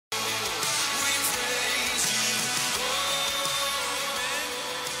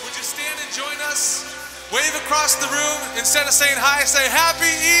us, wave across the room. Instead of saying hi, say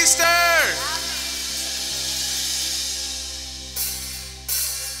Happy Easter.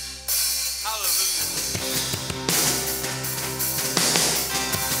 Hallelujah.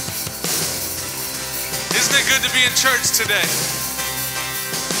 Isn't it good to be in church today?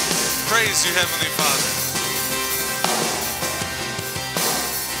 Praise you, Heavenly Father.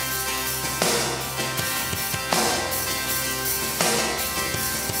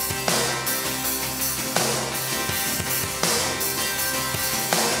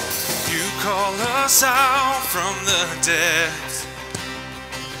 Call us out from the depths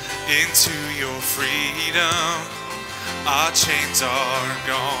into your freedom. Our chains are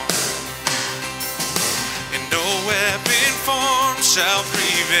gone, and no weapon formed shall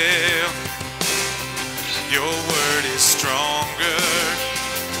prevail. Your word is stronger.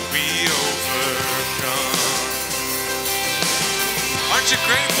 We overcome. Aren't you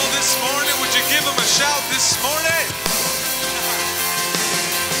grateful this morning? Would you give him a shout this morning?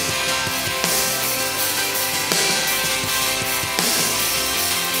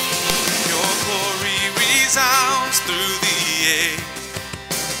 Sounds through the air,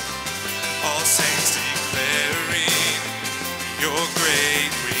 all saints declaring your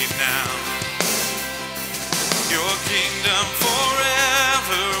great renown. Your kingdom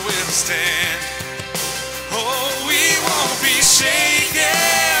forever will stand. Oh, we won't be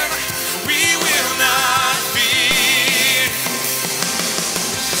shaken, we will not fear.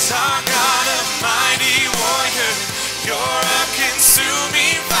 'Cause our God, a mighty warrior, you're a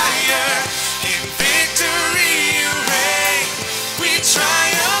consuming fire. In victory you reign, we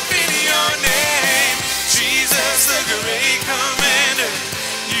triumph in your name. Jesus, the great commander,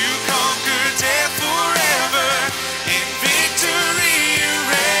 you conquer death forever. In victory you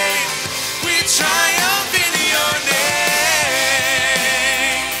reign, we triumph in your name.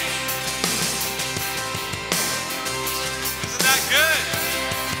 Isn't that good?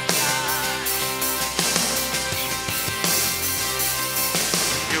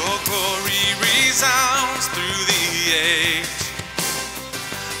 Your glory resounds through the age,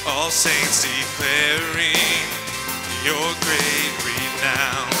 all saints declaring your great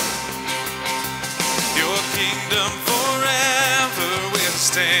renown. Your kingdom forever will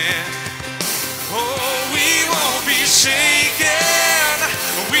stand. Oh, we won't be shaken,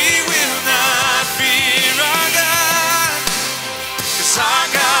 we will not fear our God. 'Cause our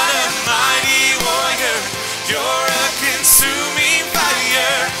God, a mighty warrior, you're a consuming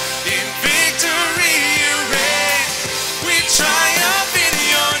fire. In victory you reign, we triumph in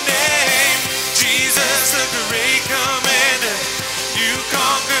your name. Jesus, the great commander, you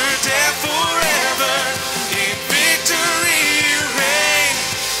conquer death forever. In victory you reign,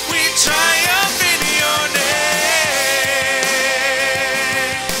 we triumph in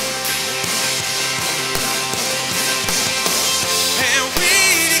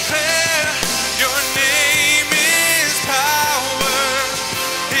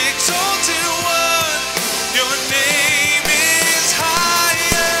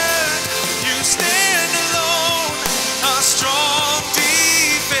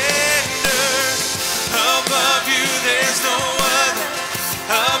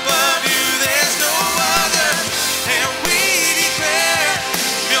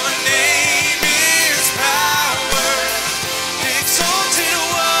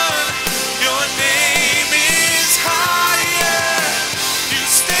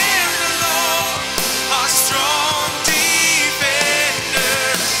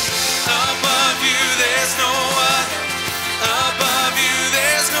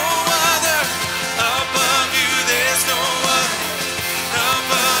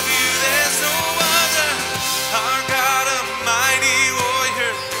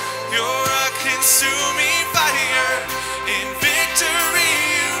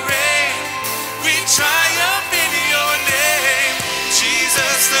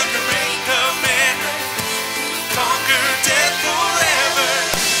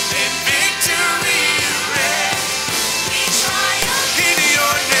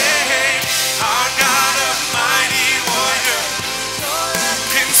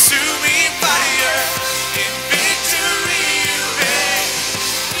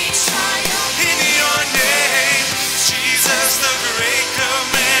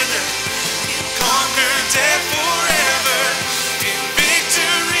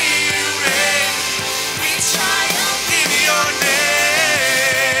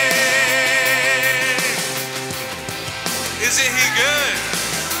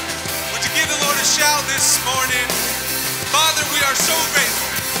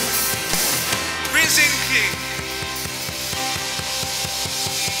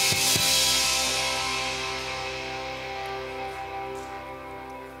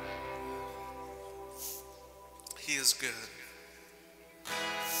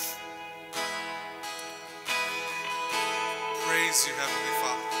praise you, Heavenly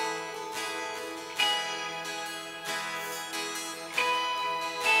Father.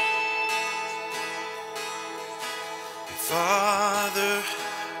 Father,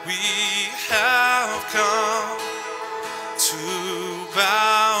 we have come to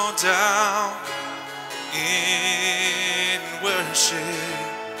bow down in worship,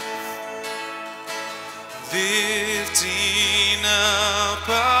 lifting up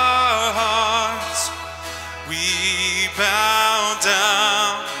our hearts. We bow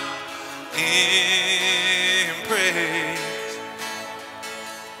down in praise.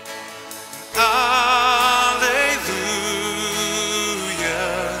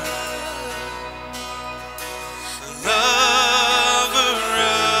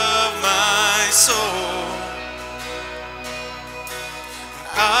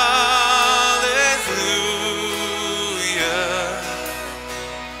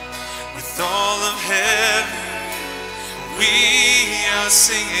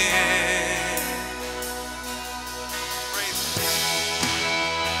 Singing, praise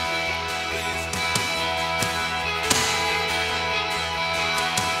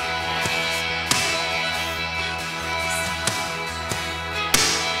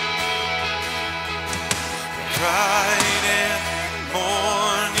bright and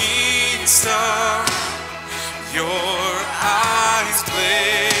morning star, your eyes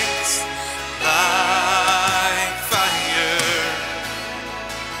blaze like fire,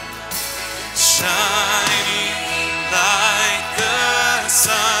 shining like the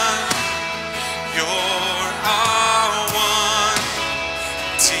sun. You're our one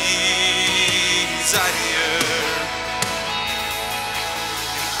desire.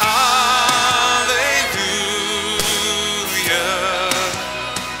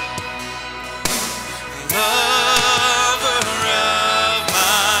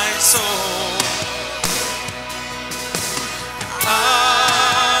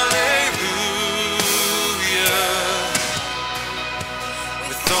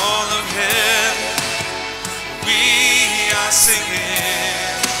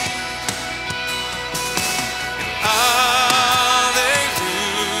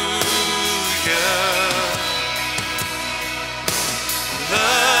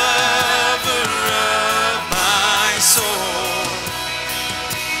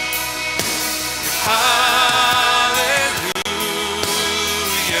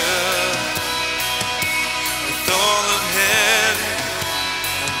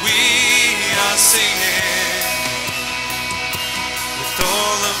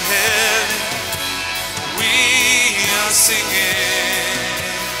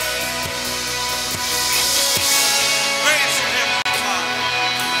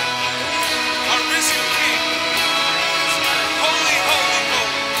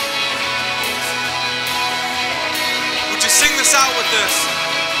 Sing this out with us.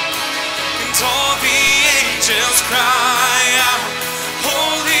 And all the angels cry out,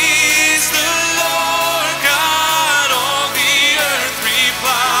 holy is the Lord God. All the earth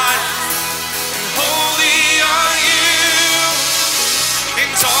replies, and holy are you.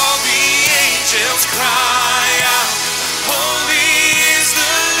 And all the angels cry out, holy is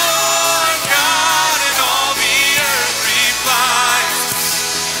the Lord God. And all the earth replies,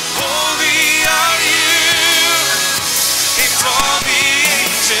 holy are you. All the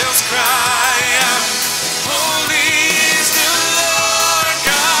angels cry out, holy is the Lord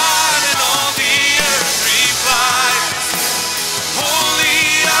God, and all the earth replies,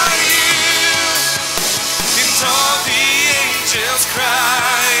 holy are you. And all the angels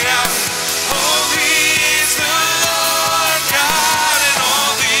cry out, holy is the Lord God, and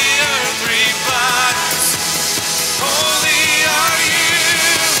all the earth replies, holy are you.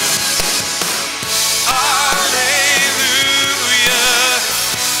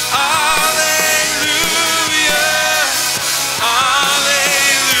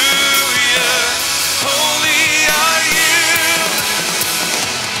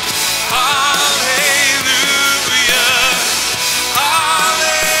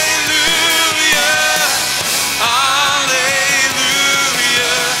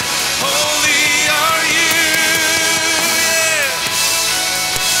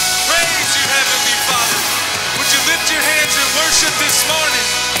 This morning,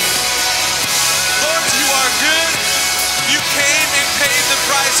 Lord, you are good. You came and paid the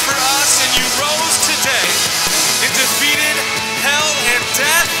price for us, and you rose today and defeated hell and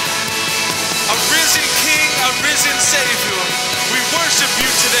death. A risen King, a risen Savior. We worship you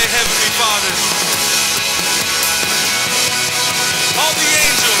today, Heavenly Father. All the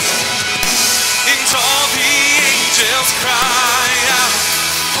angels, and all the angels cry out,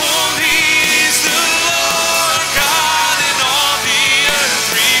 holy is the Lord God, and all the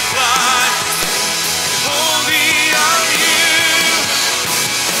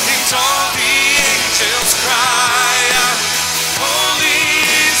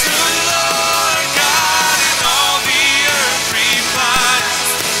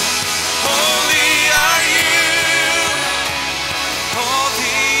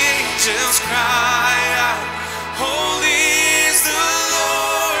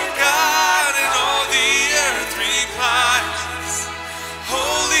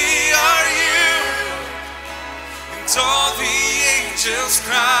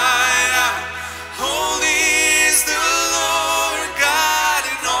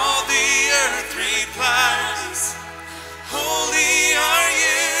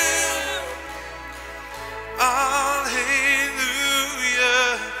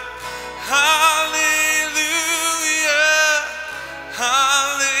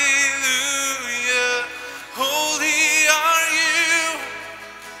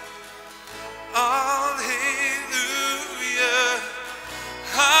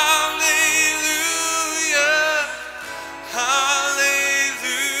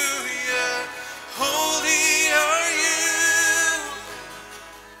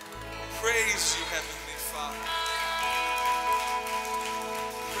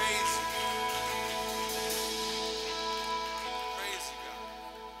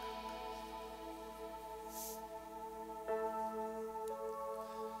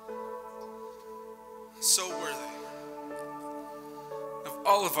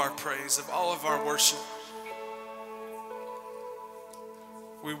all of our praise, of all of our worship.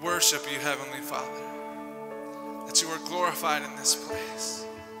 We worship you, Heavenly Father, that you are glorified in this place.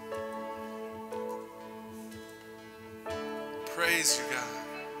 Praise you, God.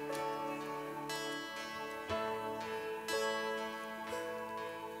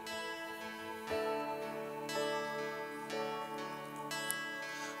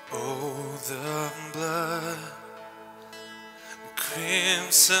 Oh, the blood,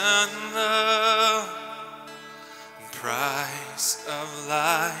 crimson love, price of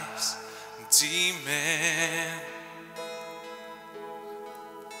life's demand,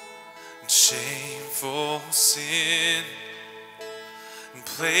 shameful sin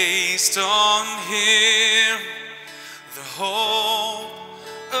placed on him, the hope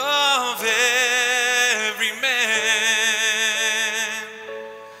of every man.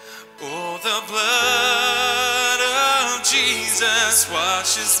 Oh, the blood of Jesus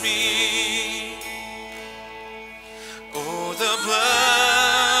washes me. Oh, the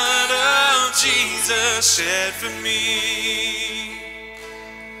blood of Jesus shed for me.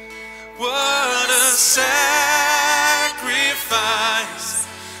 What a sacrifice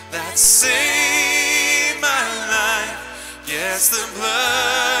that saved my life. Yes, the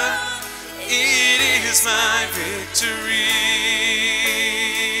blood, it is my victory.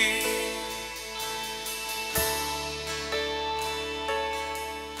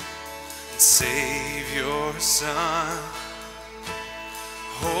 Savior, Son,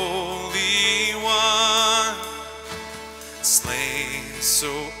 Holy One, slain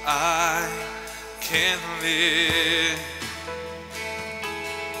so I can live.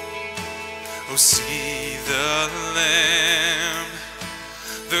 Oh, see the Lamb,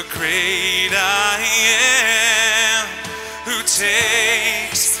 the great I am, who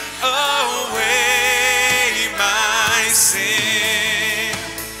takes away my sin.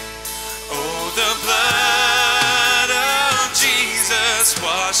 Oh, the blood of Jesus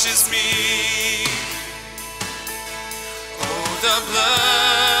washes me. Oh, the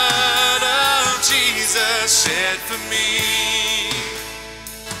blood of Jesus shed for me.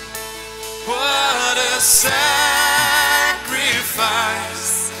 What a sacrifice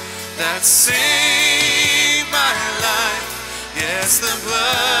that saved my life. Yes, the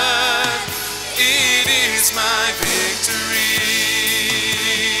blood, it is my victory.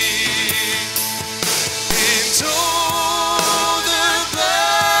 And oh, the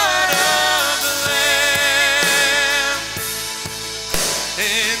blood of the Lamb,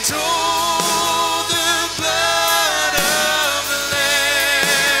 and oh, the blood of the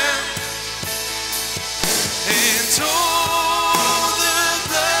Lamb, and oh, the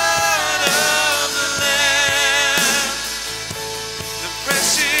blood of the Lamb, the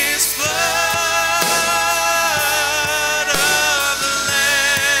precious blood of the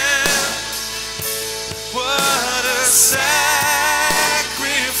Lamb. What a sacrifice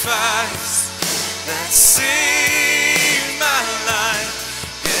that saved my life.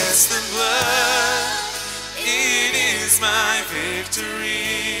 Yes, the blood, it is my victory.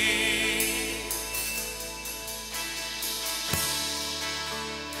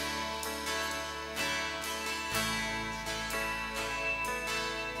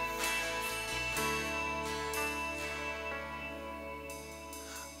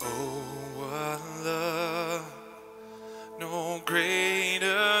 Oh, what love, no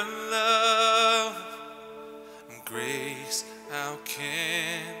greater love, and grace, how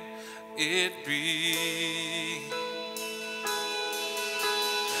can it be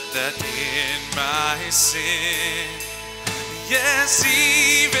that in my sin, yes,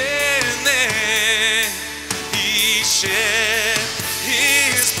 even then, he shed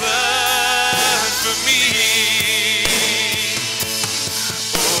his blood for me.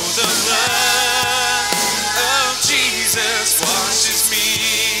 Oh, the blood of Jesus washes me.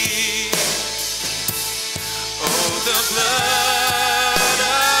 Oh, the blood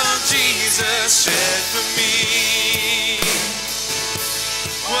of Jesus shed for me.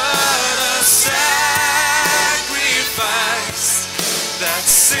 What a sacrifice that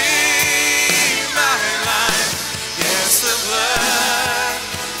saved my life. Yes, the blood,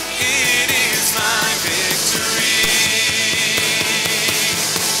 it is my victory.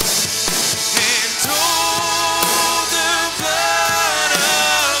 And oh, the blood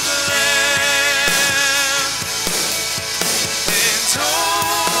of the Lamb, and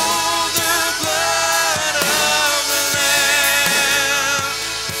oh, the blood of the Lamb,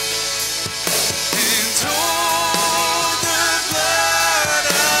 and oh, the blood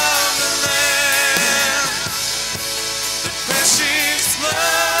of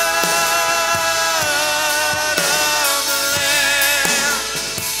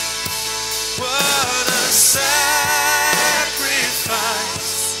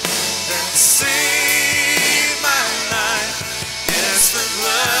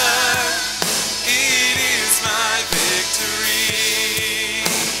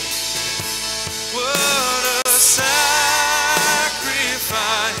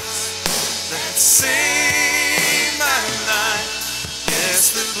save my life.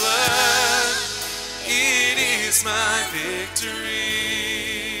 Yes, the blood, it is my victory.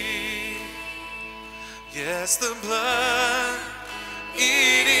 Yes, the blood,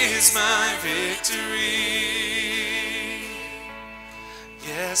 it is my victory.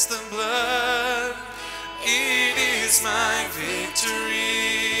 Yes, the blood, it is my victory.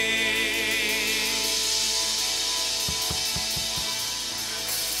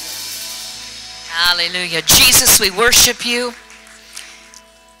 Hallelujah. Jesus, we worship you.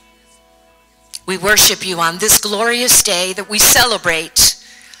 We worship you on this glorious day that we celebrate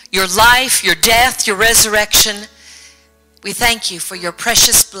your life, your death, your resurrection. We thank you for your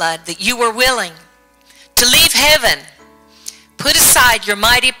precious blood, that you were willing to leave heaven, put aside your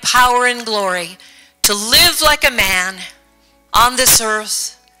mighty power and glory, to live like a man on this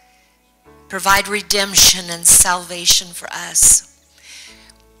earth, provide redemption and salvation for us.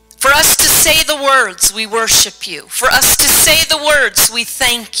 For us to say the words, we worship you. For us to say the words, we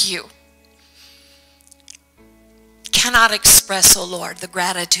thank you. Cannot express, O Lord, the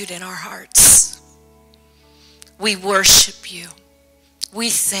gratitude in our hearts. We worship you. We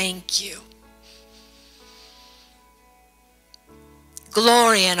thank you.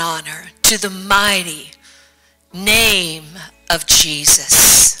 Glory and honor to the mighty name of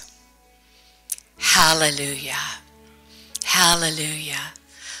Jesus. Hallelujah. Hallelujah.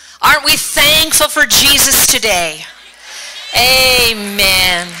 Aren't we thankful for Jesus today?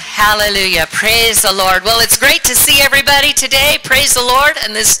 Amen. Hallelujah. Praise the Lord. Well, it's great to see everybody today. Praise the Lord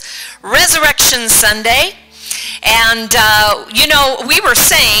on this Resurrection Sunday. And, we were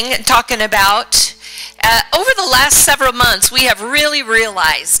talking about, over the last several months, we have really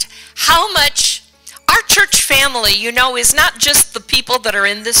realized how much our church family, is not just the people that are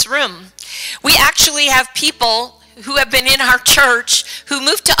in this room. We actually have people who have been in our church who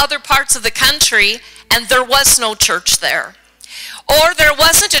moved to other parts of the country and there was no church there. Or there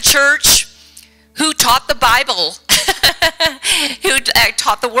wasn't a church who taught the Bible, who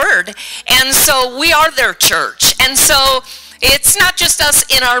taught the Word. And so we are their church. And so it's not just us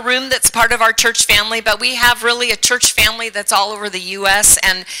in our room that's part of our church family, but we have really a church family that's all over the U.S.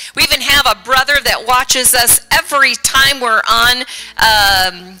 And we even have a brother that watches us every time we're on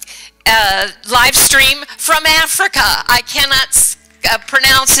live stream from Africa. I cannot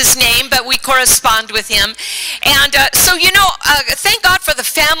pronounce his name, but we correspond with him. And thank God for the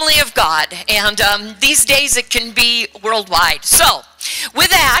family of God. And these days it can be worldwide. So with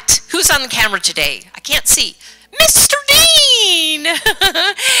that, who's on the camera today? I can't see. Mr. Dean!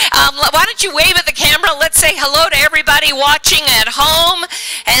 Why don't you wave at the camera? Let's say hello to everybody watching at home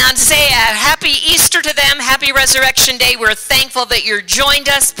and say a happy Easter to them, happy Resurrection Day. We're thankful that you're joined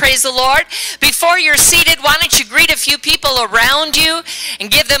us. Praise the Lord. Before you're seated, why don't you greet a few people around you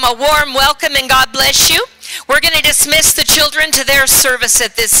and give them a warm welcome and God bless you. We're going to dismiss the children to their service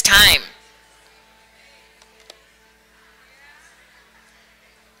at this time.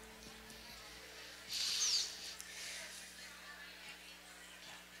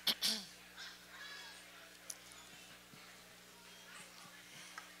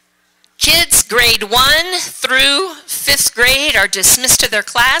 Kids grade 1 through 5th grade are dismissed to their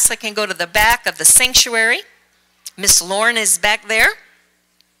class. They can go to the back of the sanctuary. Miss Lauren is back there.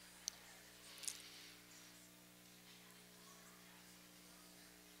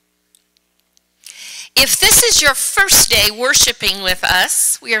 If this is your first day worshiping with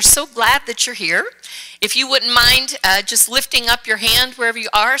us, we are so glad that you're here. If you wouldn't mind just lifting up your hand wherever you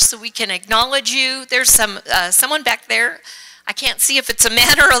are so we can acknowledge you. There's someone back there. I can't see if it's a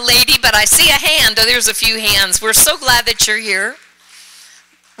man or a lady, but I see a hand. Oh, there's a few hands. We're so glad that you're here.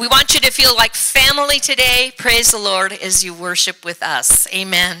 We want you to feel like family today. Praise the Lord as you worship with us.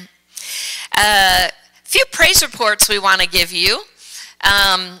 Amen. A few praise reports we want to give you.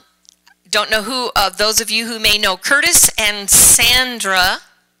 Don't know who, those of you who may know Curtis and Sandra.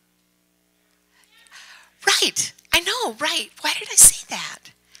 Right, I know, right. Why did I say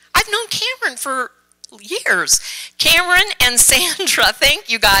that? I've known Cameron for years. Cameron and Sandra, thank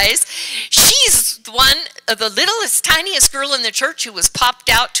you guys. She's the littlest, tiniest girl in the church who was popped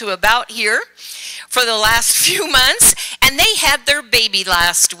out to about here for the last few months, and they had their baby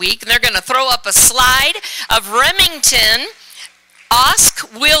last week, and they're going to throw up a slide of Remington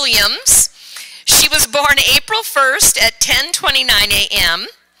Osk Williams. She was born April 1st at 10:29 a.m.,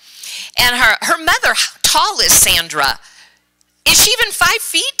 and her mother, how tall is Sandra? Is she even 5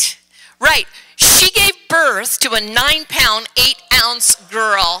 feet? Right. She gave birth to a 9-pound, 8-ounce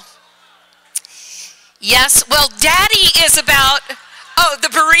girl. Yes. Well, Daddy is about, the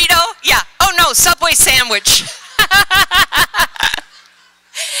burrito? Yeah. Oh, no, Subway sandwich.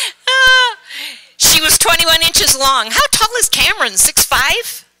 inches long. How tall is Cameron?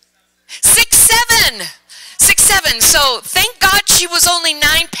 6'5"? 6'7". 6'7". So thank God she was only 9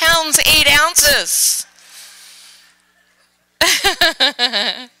 pounds, 8 ounces.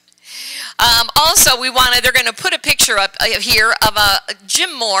 Also, they're going to put a picture up here of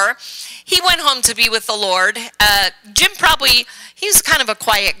Jim Moore. He went home to be with the Lord. Jim he's kind of a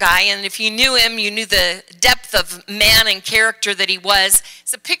quiet guy, and if you knew him, you knew the depth of man and character that he was.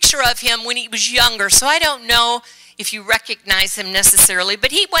 It's a picture of him when he was younger, so I don't know if you recognize him necessarily,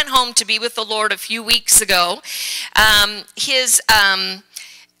 but he went home to be with the Lord a few weeks ago. His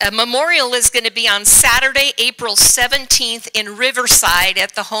memorial is going to be on Saturday, April 17th in Riverside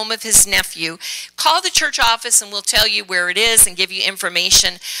at the home of his nephew. Call the church office and we'll tell you where it is and give you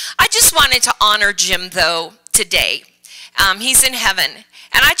information. I just wanted to honor Jim, though, today. He's in heaven.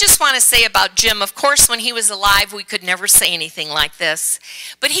 And I just want to say about Jim, of course, when he was alive, we could never say anything like this.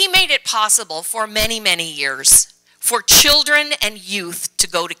 But he made it possible for many, many years for children and youth to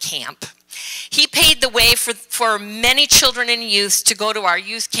go to camp. He paved the way for many children and youth to go to our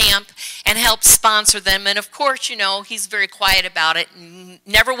youth camp and help sponsor them. And of course, you know, he's very quiet about it and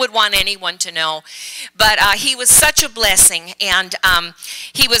never would want anyone to know. But he was such a blessing. And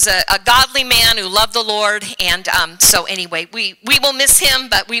he was a godly man who loved the Lord. And so anyway, we will miss him,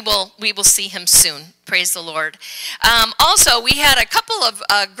 but we will see him soon. Praise the Lord. Also, we had a couple of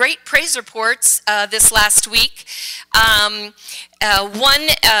great praise reports this last week. One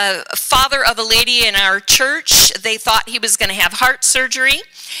father of a lady in our church, they thought he was going to have heart surgery.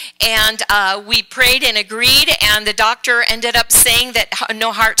 And we prayed and agreed, and the doctor ended up saying that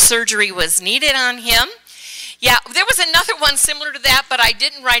no heart surgery was needed on him. Yeah, there was another one similar to that, but I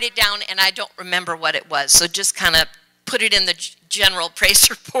didn't write it down, and I don't remember what it was. So just kind of put it in the general praise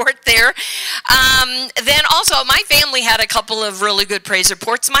report there. Then also, my family had a couple of really good praise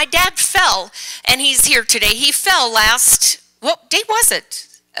reports. My dad fell, and he's here today. He fell what date was it?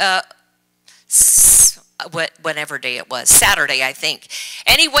 Whatever day it was, Saturday, I think.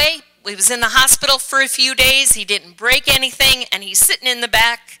 Anyway, he was in the hospital for a few days. He didn't break anything, and he's sitting in the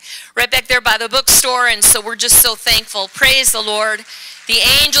back, right back there by the bookstore, and so we're just so thankful. Praise the Lord. The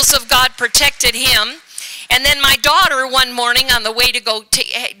angels of God protected him. And then my daughter, one morning on the way to go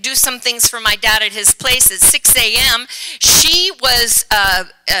do some things for my dad at his place at 6 a.m., she was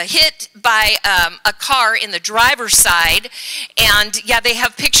hit by a car in the driver's side. And yeah, they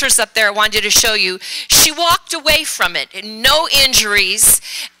have pictures up there I wanted to show you. She walked away from it, no injuries,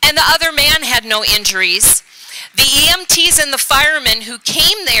 and the other man had no injuries. The EMTs and the firemen who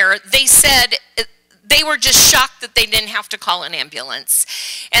came there, they said they were just shocked that they didn't have to call an ambulance.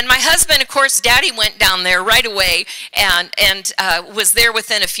 And my husband, of course, Daddy went down there right away and was there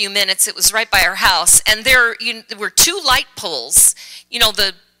within a few minutes. It was right by our house. And there were 2 light poles,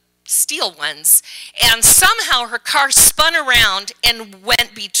 the steel ones. And somehow her car spun around and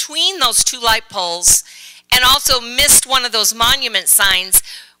went between those 2 light poles and also missed one of those monument signs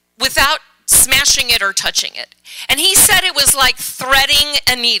without smashing it or touching it. And he said it was like threading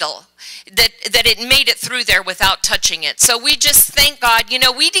a needle. That it made it through there without touching it. So we just thank God.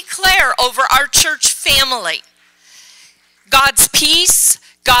 We declare over our church family God's peace,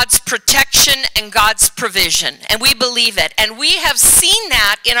 God's protection, and God's provision. And we believe it. And we have seen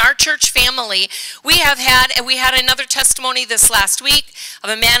that in our church family. We had another testimony this last week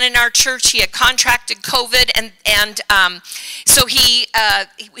of a man in our church. He had contracted COVID, and so he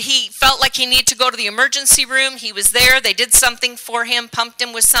felt like he needed to go to the emergency room. He was there. They did something for him, pumped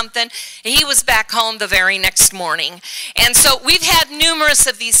him with something, and he was back home the very next morning. And so we've had numerous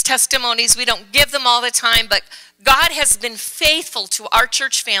of these testimonies. We don't give them all the time, but God has been faithful to our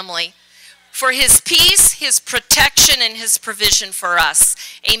church family for his peace, his protection, and his provision for us.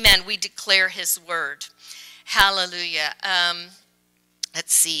 Amen. We declare his word. Hallelujah.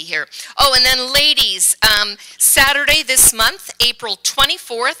 Let's see here. Oh, and then ladies, Saturday this month, April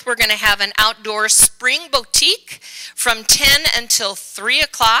 24th, we're going to have an outdoor spring boutique from 10 until 3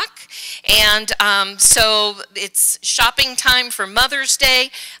 o'clock. And so it's shopping time for Mother's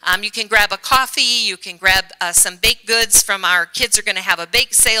Day. You can grab a coffee. You can grab some baked goods from our kids are going to have a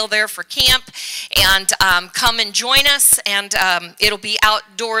bake sale there for camp. And come and join us. And it'll be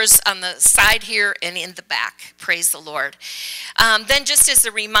outdoors on the side here and in the back. Praise the Lord. Then just as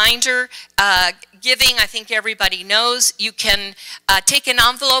a reminder, giving, I think everybody knows, you can take an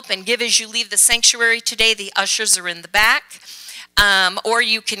envelope and give as you leave the sanctuary today. The ushers are in the back. Or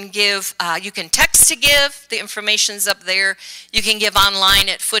you can give, you can text to give. The information's up there. You can give online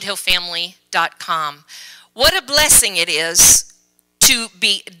at foothillfamily.com. What a blessing it is to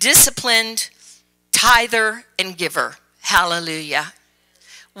be disciplined, tither, and giver. Hallelujah.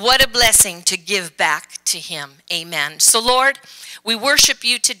 What a blessing to give back to him. Amen. So Lord, we worship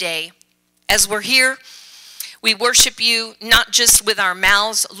you today. As we're here, we worship you not just with our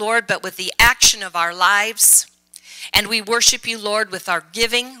mouths, Lord, but with the action of our lives. And we worship you, Lord, with our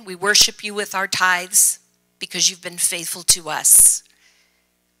giving. We worship you with our tithes because you've been faithful to us.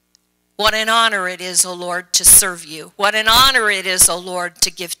 What an honor it is, O Lord, to serve you. What an honor it is, O Lord,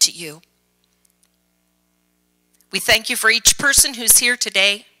 to give to you. We thank you for each person who's here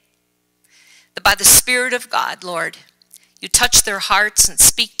today, that by the Spirit of God, Lord, you touch their hearts and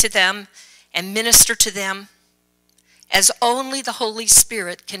speak to them and minister to them as only the Holy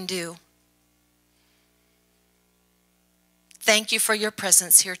Spirit can do. Thank you for your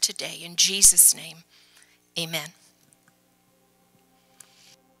presence here today. In Jesus' name, amen.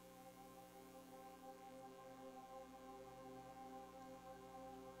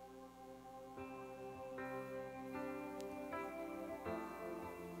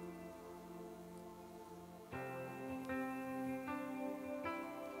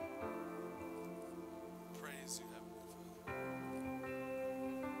 Praise you, Heavenly Father.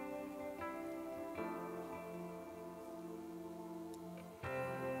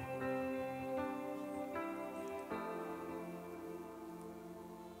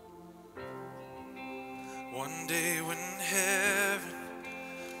 One day when heaven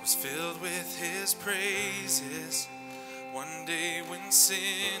was filled with his praises, one day when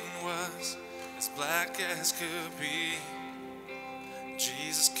sin was as black as could be,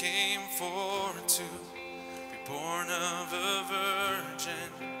 Jesus came for to be born of a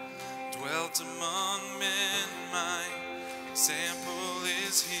virgin, dwelt among men, my example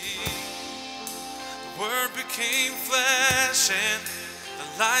is he. The Word became flesh and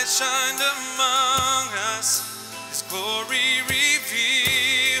the light shined among us, his glory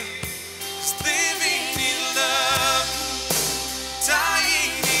revealed. His living he loved me,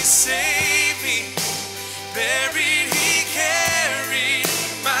 dying he saved me, buried he carried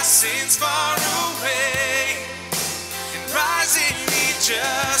my sins far away, and rising he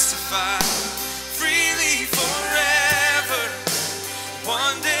justified freely forever.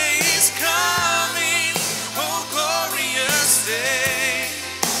 One day is coming, oh glorious day,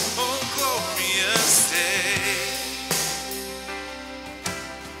 oh glorious day.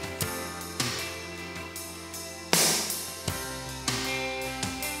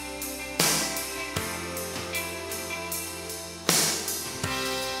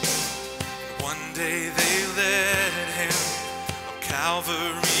 One day they led him up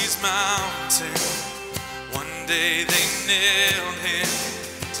Calvary's mountain. One day they nailed him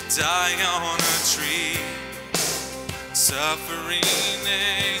to die on a tree. Suffering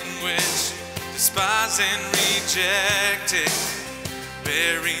anguish, despised and rejected,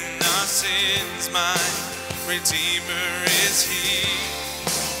 bearing our sins, my Redeemer is he.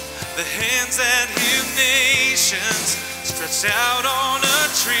 The hands that heal nations stretched out on a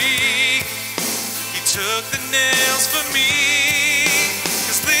tree. He took the nails for me,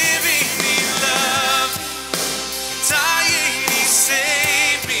 'cause living he loved me, dying he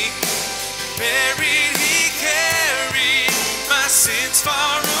saved me, buried he carried my sins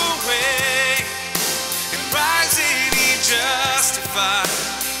far away, and rising he justified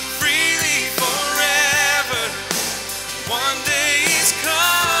freely forever. One day is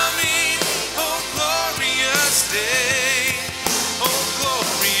coming, oh glorious day, oh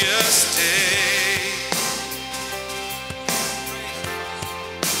glorious day.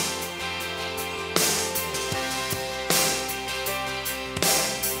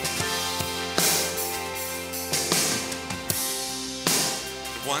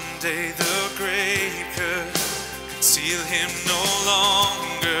 One day the grave could conceal him no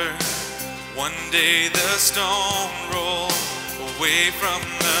longer. One day the stone rolled away from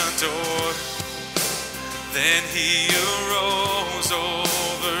the door. Then he arose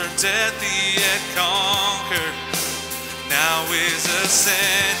over death he had conquered. Now is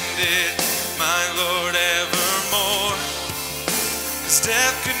ascended, my Lord evermore. 'Cause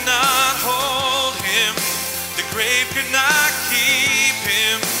death could not hold him, the grave could not keep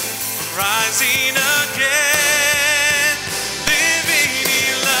him from rising again. Living he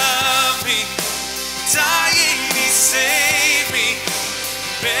loved me, dying he saved me,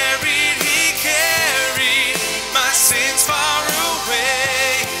 buried he carried my sins far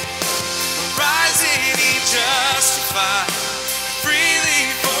away, rising he justified freely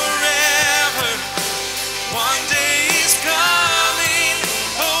forever. One day is coming,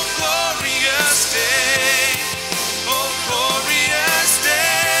 oh glorious day, oh glorious day.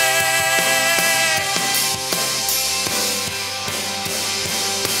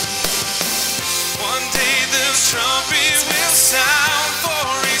 One day the trumpet will sound for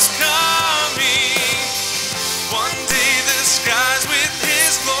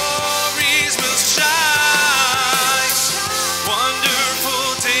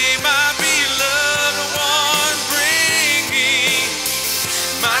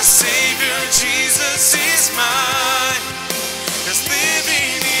Savior Jesus is mine. 'Cause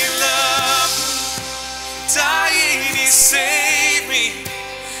living He loved, dying He saved me,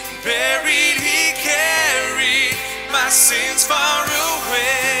 buried He carried my sins far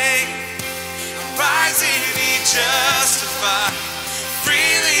away, rising He justified,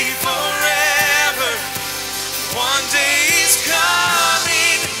 freely forever. One day is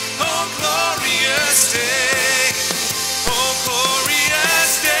coming, oh glorious day, oh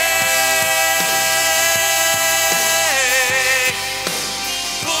glorious day,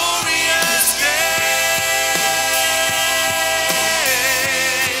 glorious day,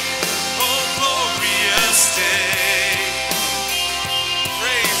 oh glorious day.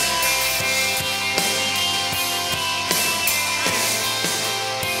 Praise.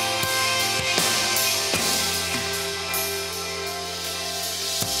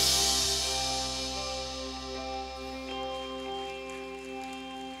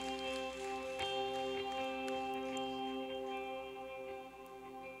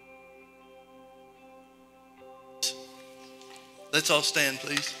 Let's all stand,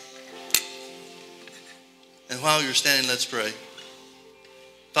 please. And while you're standing, let's pray.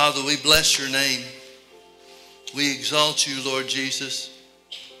 Father, we bless your name. We exalt you, Lord Jesus,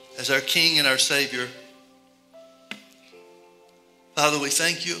 as our King and our Savior. Father, we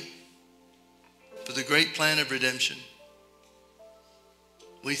thank you for the great plan of redemption.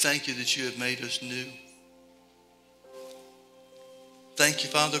 We thank you that you have made us new. Thank you,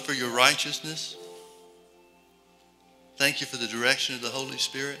 Father, for your righteousness. Thank you for the direction of the Holy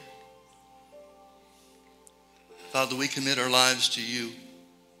Spirit. Father, we commit our lives to you.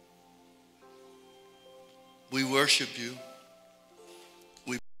 We worship you.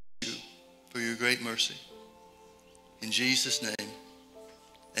 We praise you for your great mercy. In Jesus' name,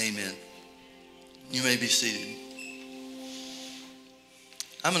 amen. You may be seated.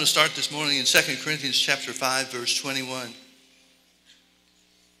 I'm going to start this morning in 2 Corinthians chapter 5, verse 21.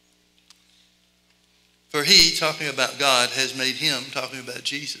 For he, talking about God, has made him, talking about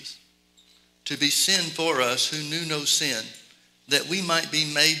Jesus, to be sin for us who knew no sin, that we might be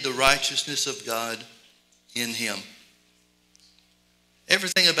made the righteousness of God in him.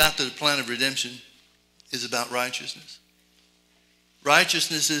 Everything about the plan of redemption is about righteousness.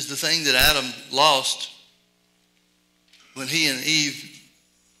 Righteousness is the thing that Adam lost when he and Eve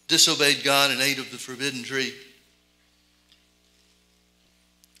disobeyed God and ate of the forbidden tree.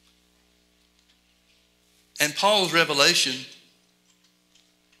 And Paul's revelation,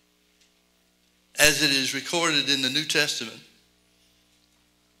 as it is recorded in the New Testament,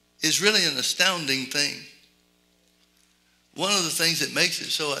 is really an astounding thing. One of the things that makes it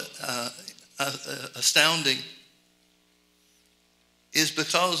so astounding is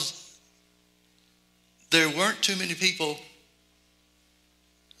because there weren't too many people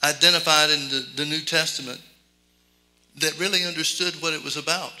identified in the New Testament that really understood what it was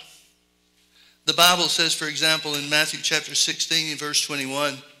about. The Bible says, for example, in Matthew chapter 16 and verse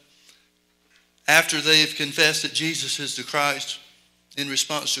 21, after they have confessed that Jesus is the Christ, in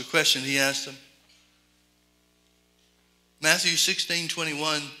response to a question he asked them, Matthew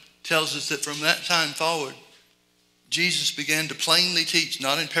 16:21 tells us that from that time forward, Jesus began to plainly teach,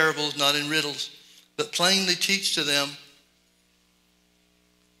 not in parables, not in riddles, but plainly teach to them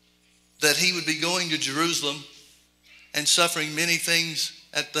that he would be going to Jerusalem and suffering many things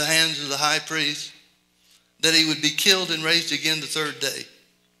at the hands of the high priest, that he would be killed and raised again the third day.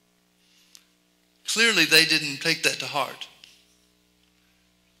 Clearly, they didn't take that to heart.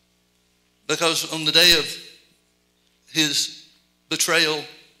 Because on the day of his betrayal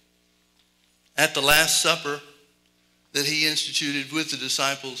at the Last Supper that he instituted with the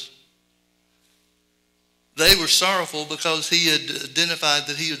disciples, they were sorrowful because he had identified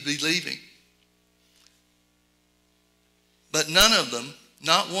that he would be leaving. But none of them,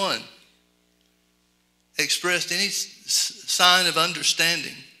 not one, expressed any sign of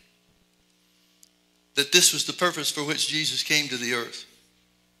understanding that this was the purpose for which Jesus came to the earth.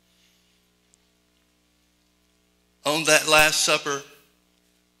 On that Last Supper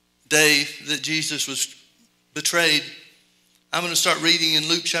day that Jesus was betrayed, I'm going to start reading in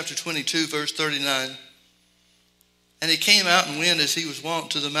Luke chapter 22, verse 39. And he came out and went as he was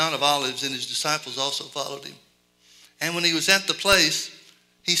wont to the Mount of Olives, and his disciples also followed him. And when he was at the place,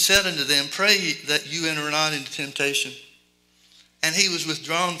 he said unto them, Pray that you enter not into temptation. And he was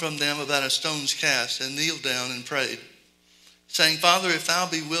withdrawn from them about a stone's cast, and kneeled down and prayed, saying, Father, if thou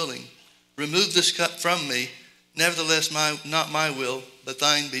be willing, remove this cup from me. Nevertheless, not my will, but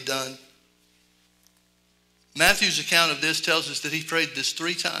thine be done. Matthew's account of this tells us that he prayed this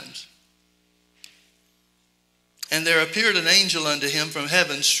 3 times. And there appeared an angel unto him from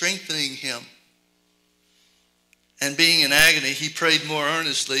heaven, strengthening him. And being in agony, he prayed more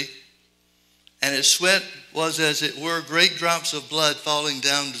earnestly, and his sweat was as it were great drops of blood falling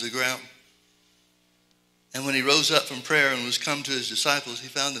down to the ground. And when he rose up from prayer and was come to his disciples, he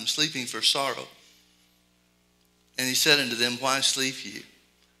found them sleeping for sorrow. And he said unto them, Why sleep ye?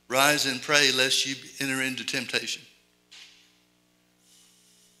 Rise and pray, lest ye enter into temptation.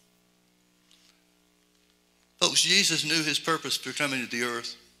 Folks, Jesus knew his purpose for coming to the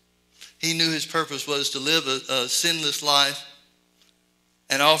earth. He knew his purpose was to live a sinless life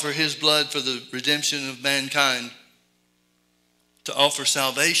and offer his blood for the redemption of mankind, to offer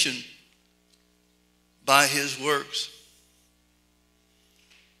salvation by his works.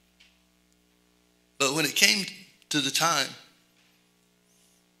 But when it came to the time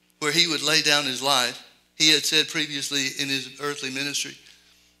where he would lay down his life, he had said previously in his earthly ministry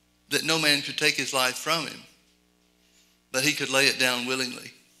that no man could take his life from him, but he could lay it down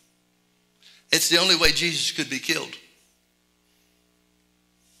willingly. It's the only way Jesus could be killed.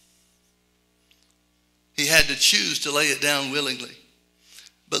 He had to choose to lay it down willingly.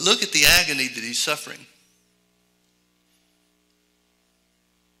 But look at the agony that he's suffering.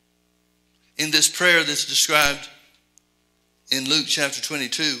 In this prayer that's described in Luke chapter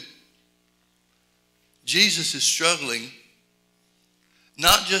 22, Jesus is struggling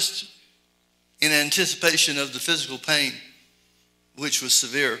not just in anticipation of the physical pain, which was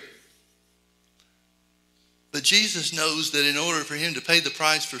severe, but Jesus knows that in order for him to pay the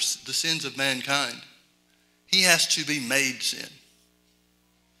price for the sins of mankind, he has to be made sin.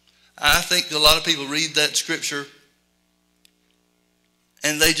 I think a lot of people read that scripture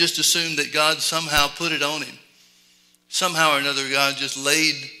and they just assume that God somehow put it on him. Somehow or another, God just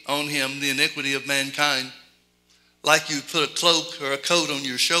laid on him the iniquity of mankind, like you put a cloak or a coat on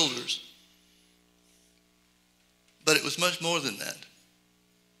your shoulders. But it was much more than that.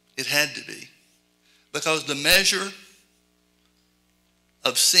 It had to be. Because the measure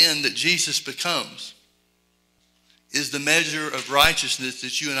of sin that Jesus becomes is the measure of righteousness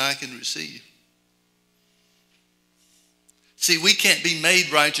that you and I can receive. See, we can't be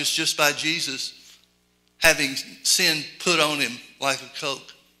made righteous just by Jesus having sin put on him like a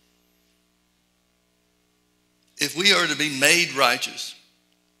coat. If we are to be made righteous,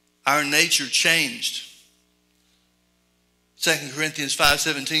 our nature changed. 2 Corinthians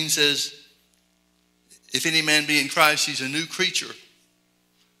 5:17 says, if any man be in Christ, he's a new creature.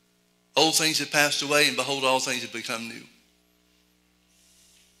 Old things have passed away, and behold, all things have become new.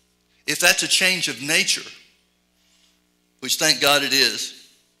 If that's a change of nature, which thank God it is,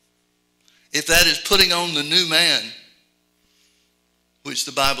 if that is putting on the new man, which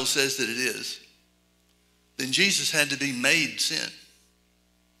the Bible says that it is, then Jesus had to be made sin.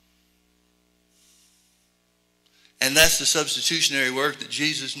 And that's the substitutionary work that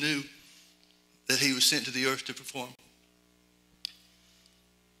Jesus knew that he was sent to the earth to perform.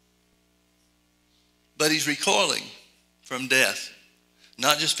 But he's recoiling from death,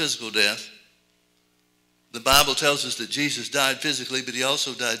 not just physical death. The Bible tells us that Jesus died physically, but he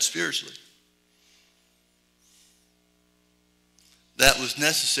also died spiritually. That was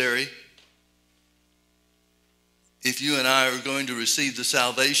necessary if you and I are going to receive the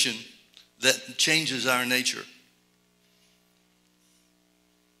salvation that changes our nature.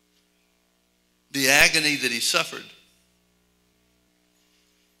 The agony that he suffered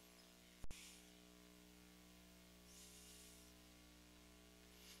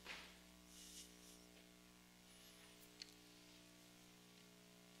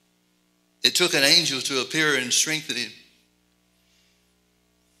it took an angel to appear and strengthen him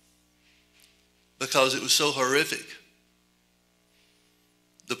because it was so horrific.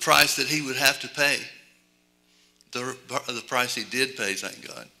 The price that he would have to pay, the price he did pay, thank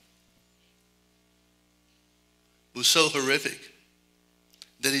God, was so horrific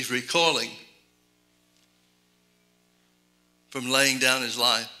that he's recoiling from laying down his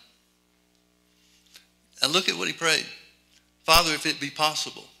life. And look at what he prayed. Father, if it be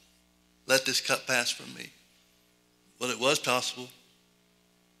possible, let this cup pass from me. Well, it was possible.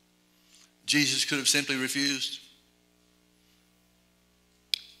 Jesus could have simply refused.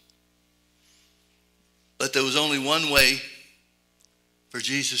 But there was only one way for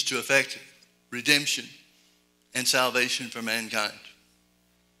Jesus to effect redemption and salvation for mankind.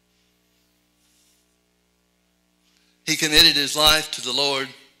 He committed his life to the Lord.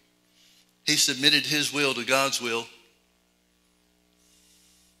 He submitted his will to God's will.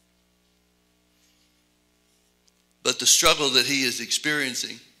 But the struggle that he is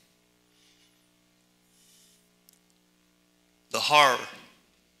experiencing, the horror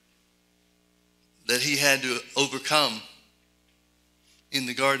that he had to overcome in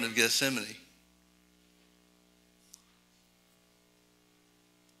the Garden of Gethsemane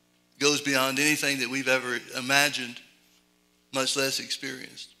goes beyond anything that we've ever imagined, much less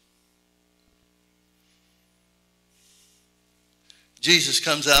experienced. Jesus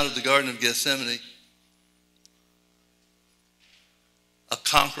comes out of the Garden of Gethsemane a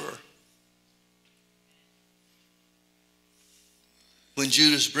conqueror. When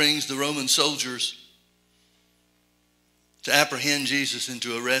Judas brings the Roman soldiers to apprehend Jesus and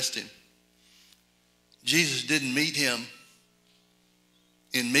to arrest him, Jesus didn't meet him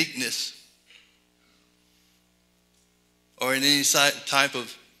in meekness or in any type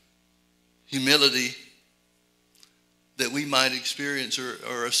of humility that we might experience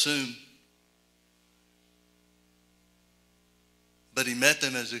or assume. But he met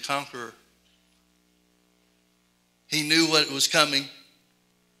them as a conqueror. He knew what was coming.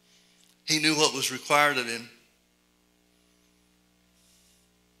 He knew what was required of him.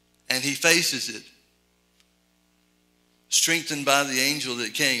 And he faces it, strengthened by the angel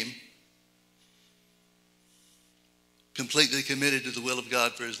that came, completely committed to the will of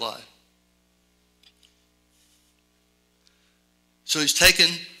God for his life. So he's taken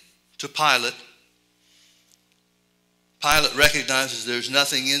to Pilate. Pilate recognizes there's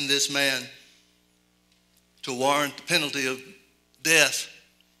nothing in this man to warrant the penalty of death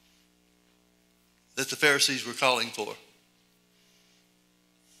that the Pharisees were calling for.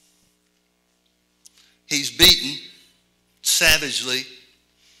 He's beaten savagely.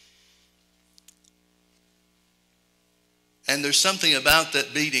 And there's something about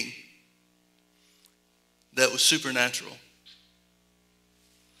that beating that was supernatural.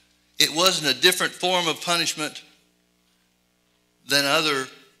 It wasn't a different form of punishment than other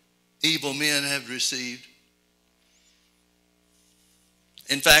evil men have received.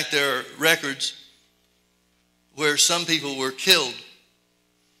 In fact, there are records where some people were killed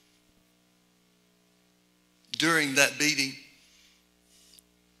during that beating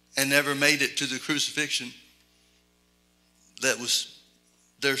and never made it to the crucifixion that was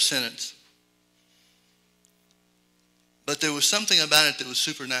their sentence. But there was something about it that was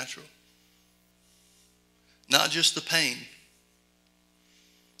supernatural. Not just the pain,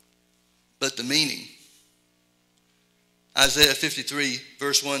 but the meaning. Isaiah 53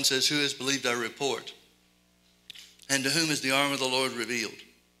 verse 1 says, "Who has believed our report? And to whom is the arm of the Lord revealed?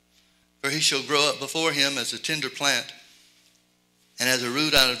 For he shall grow up before him as a tender plant, and as a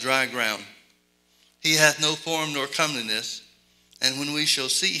root out of dry ground. He hath no form nor comeliness, and when we shall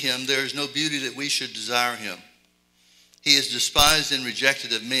see him, there is no beauty that we should desire him. He is despised and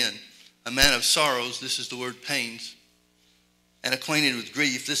rejected of men, a man of sorrows," this is the word pains, "and acquainted with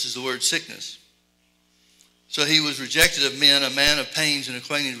grief," this is the word sickness. So he was rejected of men, a man of pains and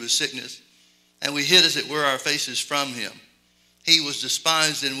acquainted with sickness, and we hid as it were our faces from him. He was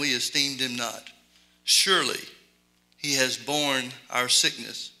despised and we esteemed him not. Surely he has borne our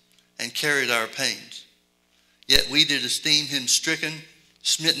sickness and carried our pains. Yet we did esteem him stricken,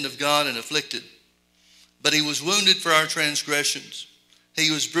 smitten of God, and afflicted. But he was wounded for our transgressions.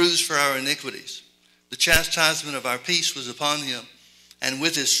 He was bruised for our iniquities. The chastisement of our peace was upon him, and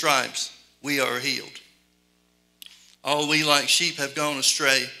with his stripes we are healed. All we like sheep have gone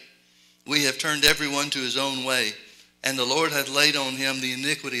astray. We have turned everyone to his own way, and the Lord hath laid on him the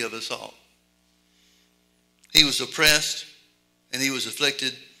iniquity of us all. He was oppressed and he was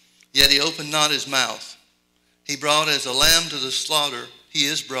afflicted, yet he opened not his mouth. He brought as a lamb to the slaughter. He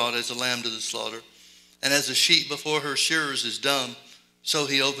is brought as a lamb to the slaughter. And as a sheep before her shearers is dumb, so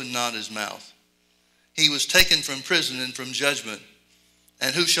he opened not his mouth. He was taken from prison and from judgment.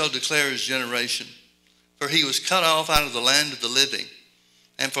 And who shall declare his generation? For he was cut off out of the land of the living,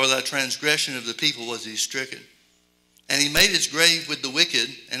 and for the transgression of the people was he stricken. And he made his grave with the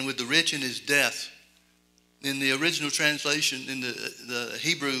wicked and with the rich in his death. In the original translation, in the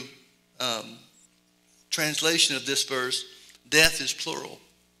Hebrew translation of this verse, death is plural,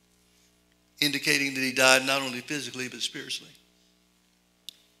 indicating that he died not only physically but spiritually.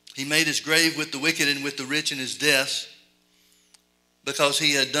 He made his grave with the wicked and with the rich in his death, because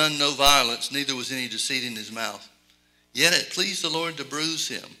he had done no violence, neither was any deceit in his mouth. Yet it pleased the Lord to bruise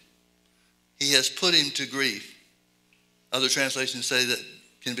him. He has put him to grief. Other translations say that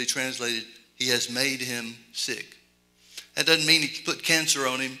can be translated, he has made him sick. That doesn't mean he put cancer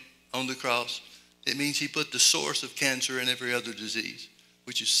on him on the cross. It means he put the source of cancer and every other disease,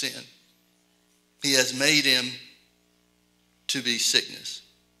 which is sin. He has made him to be sickness.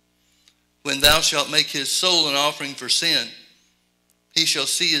 When thou shalt make his soul an offering for sin, he shall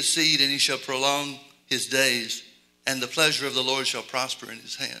see his seed, and he shall prolong his days, and the pleasure of the Lord shall prosper in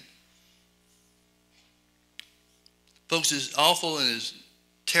his hand. Folks, as awful and as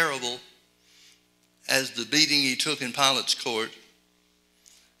terrible as the beating he took in Pilate's court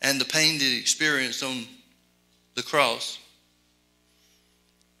and the pain that he experienced on the cross,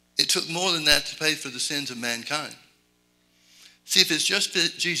 it took more than that to pay for the sins of mankind. See, if it's just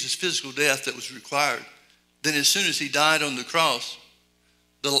Jesus' physical death that was required, then as soon as he died on the cross,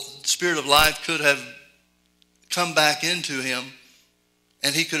 the Spirit of life could have come back into him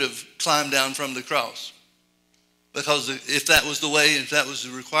and he could have climbed down from the cross. Because if that was the way, if that was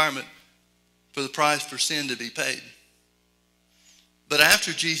the requirement for the price for sin to be paid. But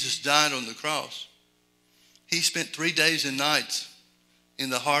after Jesus died on the cross, he spent 3 days and nights in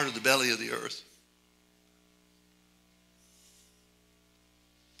the heart of the belly of the earth.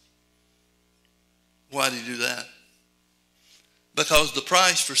 Why did he do that? Because the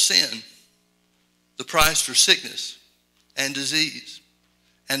price for sin, the price for sickness and disease,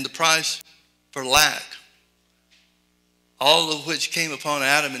 and the price for lack, all of which came upon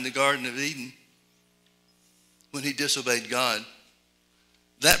Adam in the Garden of Eden when he disobeyed God,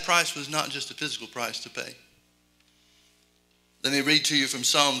 that price was not just a physical price to pay. Let me read to you from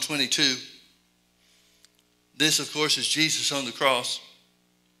Psalm 22. This, of course, is Jesus on the cross.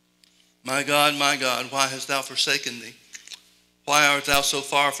 My God, why hast thou forsaken me? Why art thou so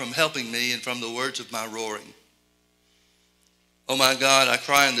far from helping me and from the words of my roaring? O my God, I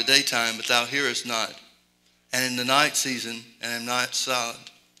cry in the daytime, but thou hearest not, and in the night season, and am not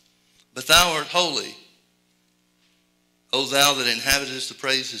silent. But thou art holy, O thou that inhabitest the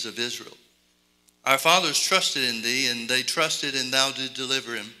praises of Israel. Our fathers trusted in thee, and they trusted, and thou didst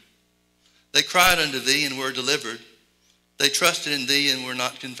deliver him. They cried unto thee, and were delivered. They trusted in thee, and were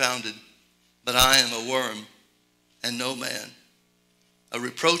not confounded. But I am a worm, and no man, a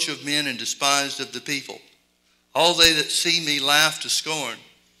reproach of men, and despised of the people. All they that see me laugh to scorn.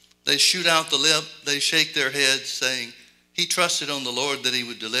 They shoot out the lip, they shake their heads, saying, He trusted on the Lord that he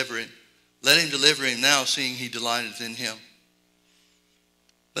would deliver him. Let him deliver him now, seeing he delighteth in him.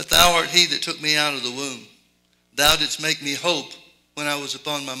 But thou art he that took me out of the womb. Thou didst make me hope when I was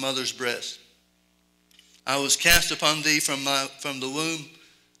upon my mother's breast. I was cast upon thee from the womb.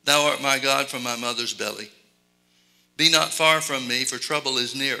 Thou art my God from my mother's belly. Be not far from me, for trouble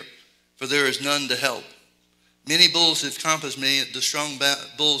is near, for there is none to help. Many bulls have compassed me, the strong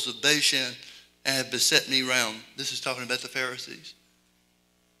bulls of Bashan, and have beset me round. This is talking about the Pharisees.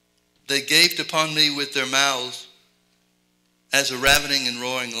 They gaped upon me with their mouths as a ravening and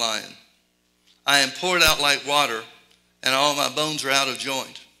roaring lion. I am poured out like water, and all my bones are out of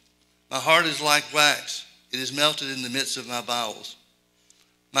joint. My heart is like wax. It is melted in the midst of my bowels.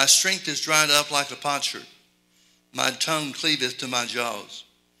 My strength is dried up like a potsherd. My tongue cleaveth to my jaws.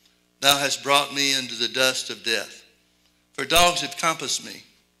 Thou hast brought me into the dust of death. For dogs have compassed me.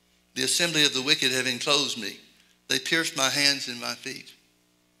 The assembly of the wicked have enclosed me. They pierced my hands and my feet.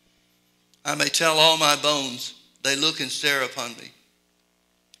 I may tell all my bones, they look and stare upon me.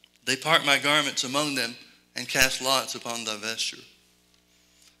 They part my garments among them and cast lots upon thy vesture.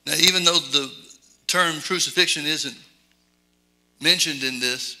 Now, even though the term crucifixion isn't mentioned in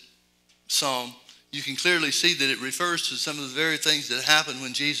this psalm, you can clearly see that it refers to some of the very things that happened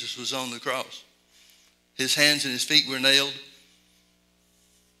when Jesus was on the cross. His hands and his feet were nailed.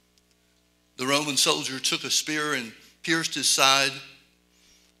 The Roman soldier took a spear and pierced his side,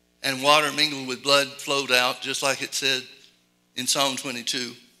 and water mingled with blood flowed out, just like it said in Psalm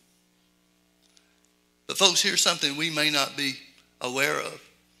 22. But folks, here's something we may not be aware of.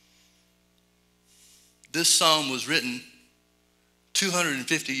 This psalm was written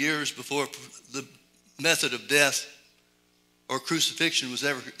 250 years before the method of death or crucifixion was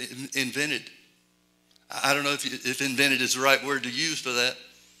ever invented. I don't know if invented is the right word to use for that.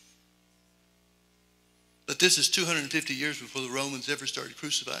 But this is 250 years before the Romans ever started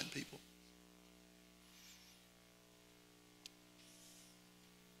crucifying people.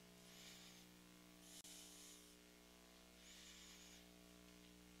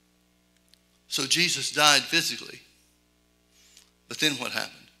 So Jesus died physically. But then what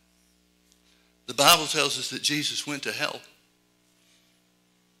happened? The Bible tells us that Jesus went to hell.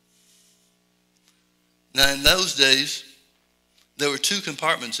 Now, in those days, there were two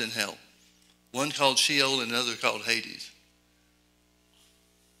compartments in hell. One called Sheol and another called Hades.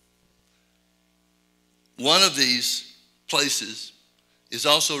 One of these places is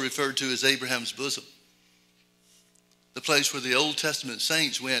also referred to as Abraham's bosom. The place where the Old Testament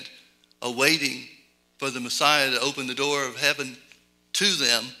saints went awaiting for the Messiah to open the door of heaven to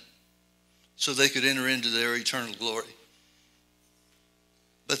them so they could enter into their eternal glory.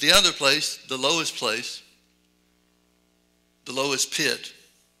 But the other place, the lowest pit,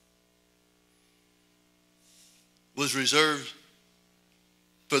 was reserved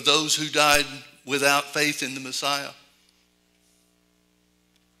for those who died without faith in the Messiah.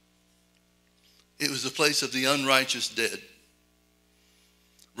 It was the place of the unrighteous dead.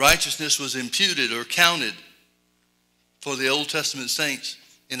 Righteousness was imputed or counted for the Old Testament saints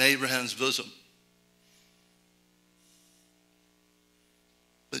in Abraham's bosom.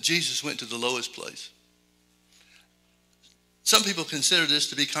 But Jesus went to the lowest place. Some people consider this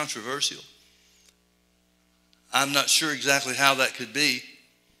to be controversial. I'm not sure exactly how that could be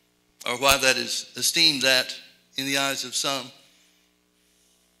or why that is esteemed that in the eyes of some.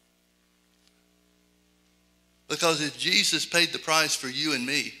 Because if Jesus paid the price for you and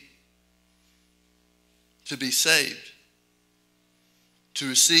me to be saved, to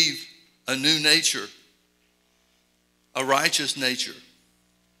receive a new nature, a righteous nature,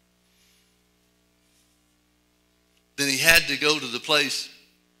 then he had to go to the place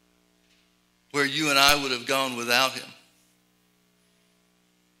where you and I would have gone without him.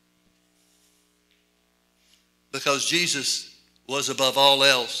 Because Jesus was above all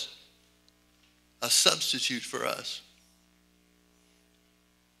else a substitute for us.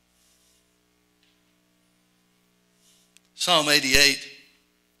 Psalm 88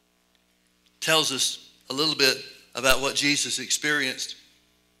 tells us a little bit about what Jesus experienced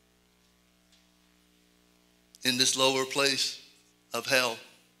in this lower place of hell.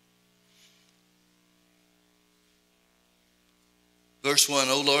 Verse 1,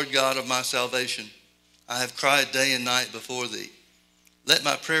 O Lord God of my salvation, I have cried day and night before thee. Let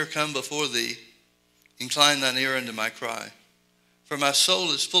my prayer come before thee. Incline thine ear unto my cry. For my soul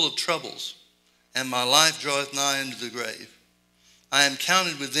is full of troubles, and my life draweth nigh unto the grave. I am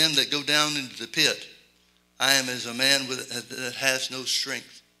counted with them that go down into the pit. I am as a man that has no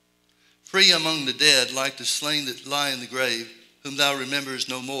strength. Free among the dead, like the slain that lie in the grave, whom thou rememberest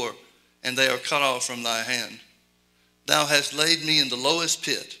no more, and they are cut off from thy hand. Thou hast laid me in the lowest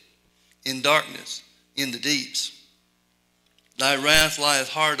pit, in darkness, in the deeps. Thy wrath lieth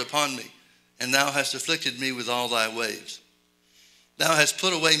hard upon me, and thou hast afflicted me with all thy waves. Thou hast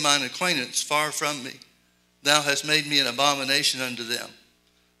put away mine acquaintance far from me. Thou hast made me an abomination unto them.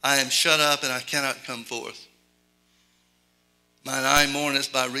 I am shut up, and I cannot come forth. Mine eye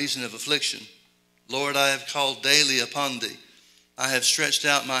mourneth by reason of affliction. Lord, I have called daily upon thee. I have stretched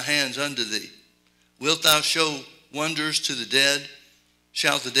out my hands unto thee. Wilt thou show wonders to the dead?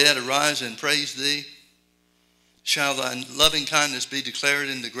 Shall the dead arise and praise thee? Shall thy loving kindness be declared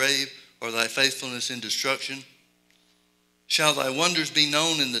in the grave, or thy faithfulness in destruction? Shall thy wonders be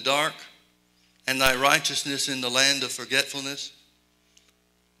known in the dark, and thy righteousness in the land of forgetfulness?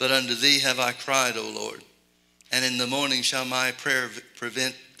 But unto thee have I cried, O Lord, and in the morning shall my prayer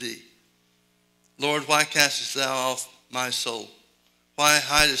prevent thee. Lord, why castest thou off my soul? Why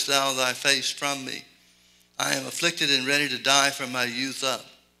hidest thou thy face from me? I am afflicted and ready to die from my youth up.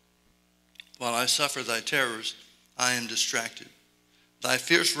 While I suffer thy terrors, I am distracted. Thy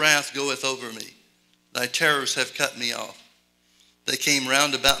fierce wrath goeth over me. Thy terrors have cut me off. They came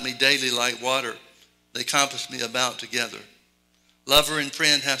round about me daily like water. They compassed me about together. Lover and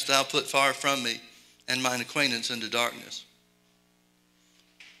friend hast thou put far from me, and mine acquaintance into darkness.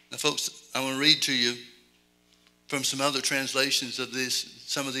 Now, folks, I want to read to you from some other translations of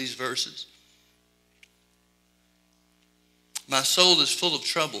some of these verses. My soul is full of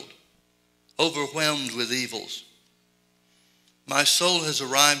trouble, overwhelmed with evils. My soul has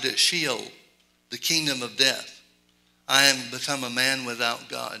arrived at Sheol, the kingdom of death. I am become a man without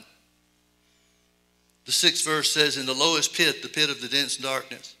God. The 6th verse says, in the lowest pit, the pit of the dense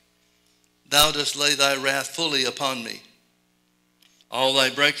darkness, thou dost lay thy wrath fully upon me. All thy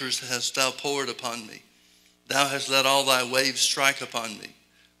breakers hast thou poured upon me. Thou hast let all thy waves strike upon me.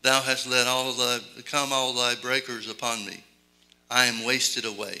 Thou hast let all thy breakers upon me. I am wasted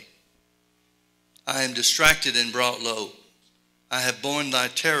away. I am distracted and brought low. I have borne thy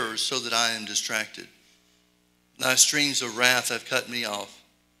terrors so that I am distracted. Thy streams of wrath have cut me off,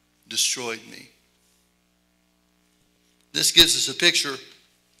 destroyed me. This gives us a picture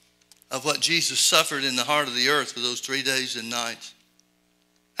of what Jesus suffered in the heart of the earth for those 3 days and nights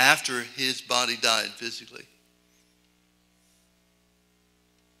after his body died physically.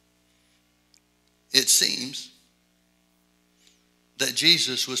 It seems that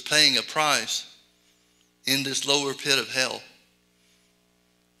Jesus was paying a price in this lower pit of hell.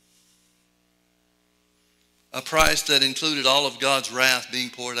 A price that included all of God's wrath being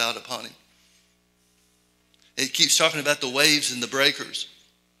poured out upon him. It keeps talking about the waves and the breakers.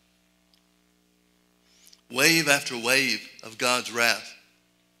 Wave after wave of God's wrath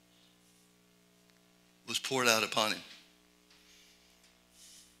was poured out upon him.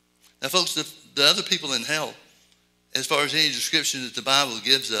 Now, folks, the other people in hell as far as any description that the Bible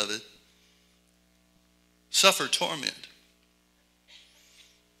gives of it, suffer torment.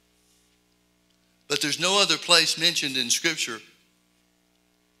 But there's no other place mentioned in Scripture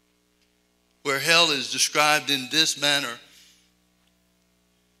where hell is described in this manner,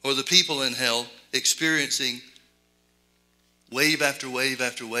 or the people in hell experiencing wave after wave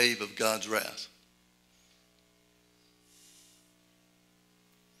after wave of God's wrath.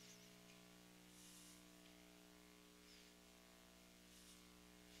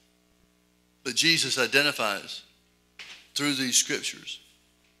 But Jesus identifies through these scriptures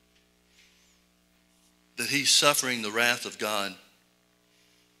that he's suffering the wrath of God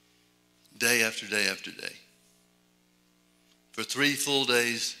day after day after day for 3 full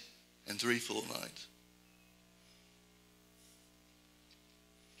days and 3 full nights.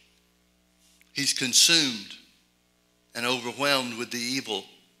 He's consumed and overwhelmed with the evil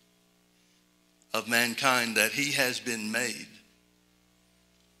of mankind that he has been made.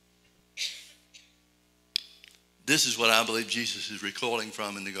 This is what I believe Jesus is recalling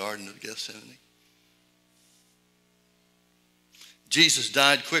from in the Garden of Gethsemane. Jesus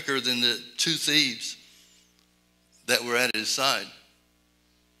died quicker than the 2 thieves that were at his side,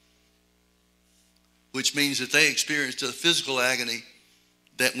 which means that they experienced a physical agony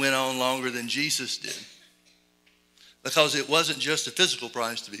that went on longer than Jesus did, because it wasn't just a physical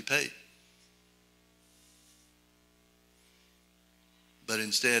price to be paid, but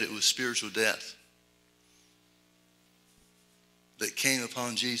instead it was spiritual death that came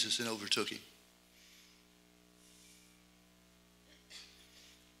upon Jesus and overtook him.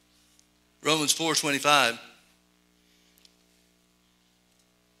 Romans 4:25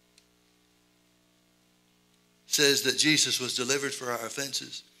 says that Jesus was delivered for our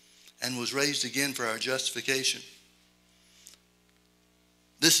offenses and was raised again for our justification.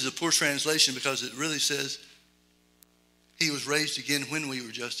 This is a poor translation because it really says he was raised again when we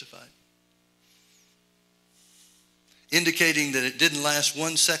were justified, indicating that it didn't last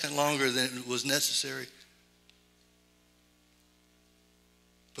 1 second longer than it was necessary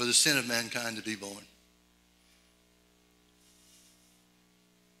for the sin of mankind to be born.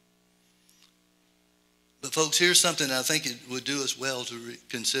 But folks, here's something I think it would do us well to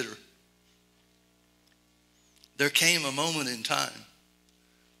consider. There came a moment in time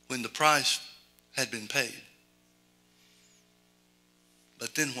when the price had been paid.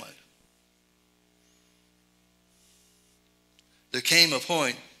 But then what? There came a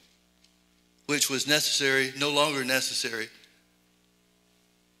point which was necessary, no longer necessary,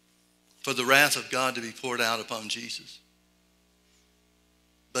 for the wrath of God to be poured out upon Jesus.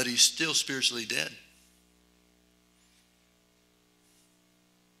 But he's still spiritually dead.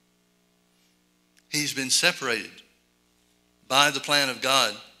 He's been separated by the plan of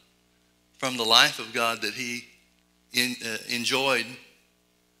God from the life of God that he enjoyed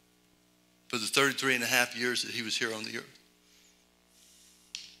for the 33 and a half years that he was here on the earth.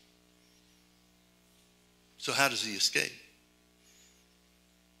 So how does he escape?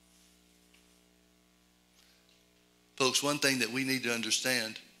 Folks, one thing that we need to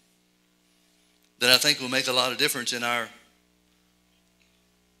understand that I think will make a lot of difference in our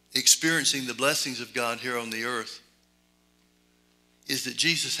experiencing the blessings of God here on the earth is that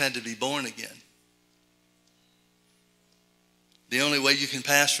Jesus had to be born again. The only way you can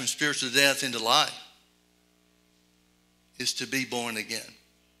pass from spiritual death into life is to be born again.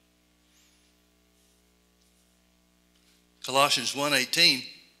 Colossians 1:18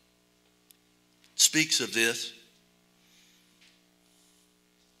 speaks of this.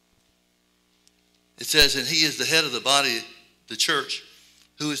 It says, and he is the head of the body, the church,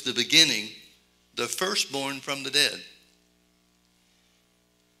 who is the beginning, the firstborn from the dead,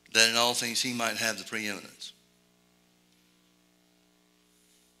 that in all things he might have the preeminence.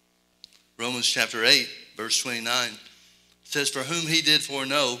 Romans chapter 8, verse 29 says, for whom he did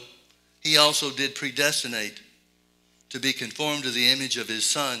foreknow, he also did predestinate to be conformed to the image of his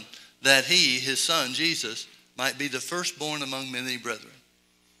Son, that he, his Son, Jesus, might be the firstborn among many brethren.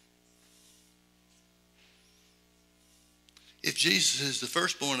 If Jesus is the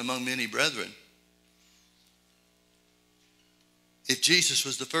firstborn among many brethren, if Jesus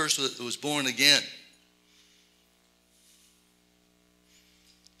was the first that was born again,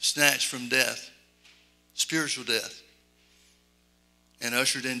 snatched from death, spiritual death, and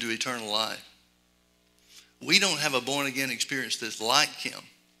ushered into eternal life, we don't have a born-again experience that's like him.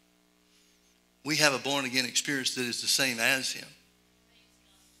 We have a born-again experience that is the same as him.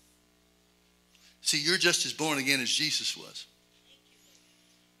 See, you're just as born again as Jesus was.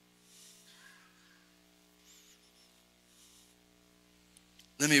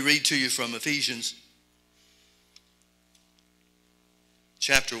 Let me read to you from Ephesians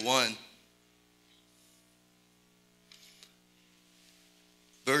chapter 1,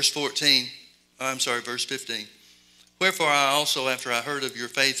 verse 15. Wherefore I also, after I heard of your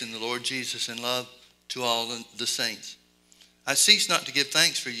faith in the Lord Jesus and love to all the saints, I cease not to give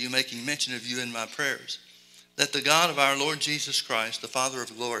thanks for you, making mention of you in my prayers, that the God of our Lord Jesus Christ, the Father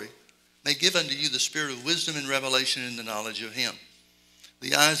of glory, may give unto you the spirit of wisdom and revelation in the knowledge of him,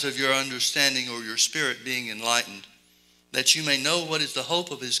 the eyes of your understanding or your spirit being enlightened, that you may know what is the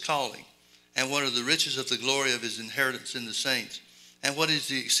hope of his calling, and what are the riches of the glory of his inheritance in the saints, and what is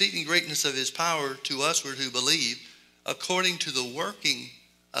the exceeding greatness of his power to usward who believe, according to the working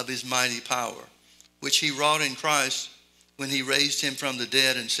of his mighty power, which he wrought in Christ when he raised him from the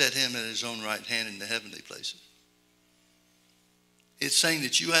dead and set him at his own right hand in the heavenly places. It's saying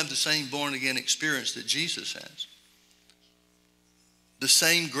that you have the same born-again experience that Jesus has. The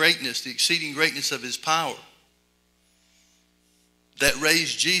same greatness, the exceeding greatness of his power that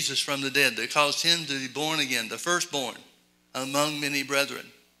raised Jesus from the dead, that caused him to be born again, the firstborn among many brethren.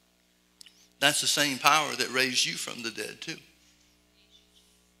 That's the same power that raised you from the dead too.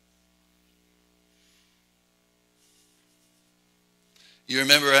 You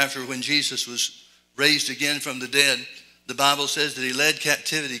remember after when Jesus was raised again from the dead, the Bible says that he led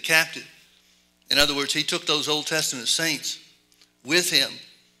captivity captive. In other words, he took those Old Testament saints with him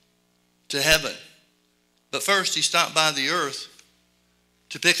to heaven. But first he stopped by the earth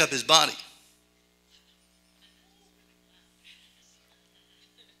to pick up his body.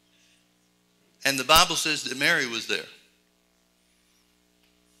 And the Bible says that Mary was there.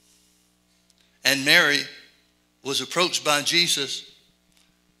 And Mary was approached by Jesus.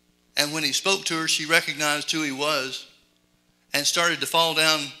 And when he spoke to her, she recognized who he was and started to fall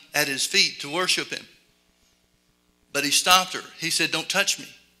down at his feet to worship him. But he stopped her. He said, "Don't touch me,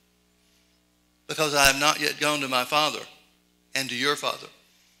 because I have not yet gone to my Father and to your Father,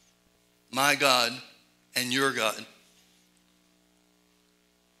 my God and your God."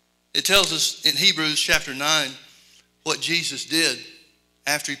 It tells us in Hebrews chapter 9 what Jesus did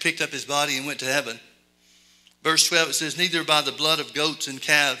after he picked up his body and went to heaven. Verse 12, it says, "Neither by the blood of goats and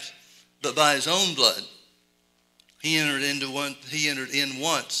calves, but by his own blood, he entered in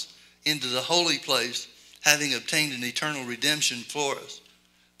once into the holy place, having obtained an eternal redemption for us.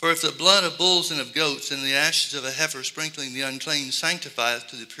 For if the blood of bulls and of goats and the ashes of a heifer sprinkling the unclean sanctifieth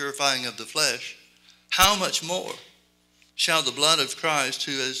to the purifying of the flesh, how much more shall the blood of Christ,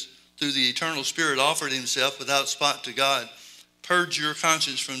 who has through the eternal Spirit offered himself without spot to God, purge your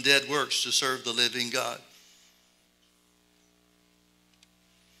conscience from dead works to serve the living God?"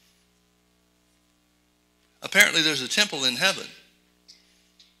 Apparently there's a temple in heaven.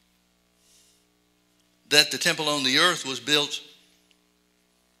 That the temple on the earth was built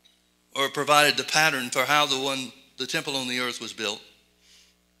or provided the pattern for how the temple on the earth was built.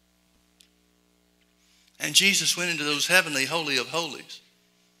 And Jesus went into those heavenly holy of holies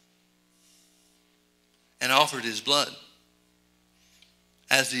and offered his blood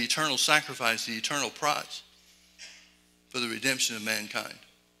as the eternal sacrifice, the eternal price for the redemption of mankind.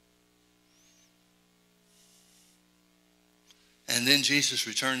 And then Jesus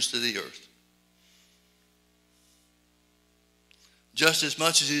returns to the earth. Just as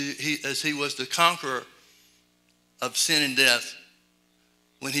much as he was the conqueror of sin and death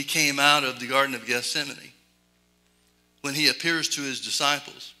when he came out of the Garden of Gethsemane, when he appears to his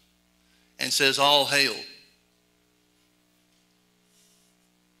disciples and says, "All hail."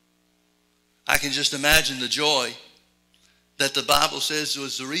 I can just imagine the joy that the Bible says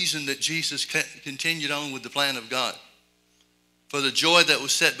was the reason that Jesus continued on with the plan of God. For the joy that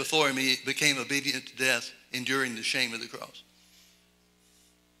was set before him, he became obedient to death, enduring the shame of the cross.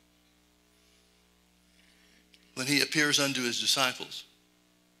 When he appears unto his disciples,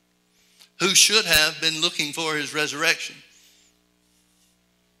 who should have been looking for his resurrection,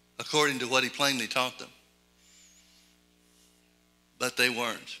 according to what he plainly taught them. But they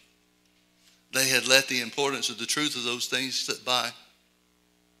weren't. They had let the importance of the truth of those things slip by.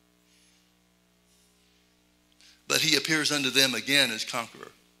 But he appears unto them again as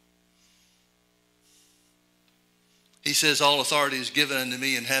conqueror. He says, "All authority is given unto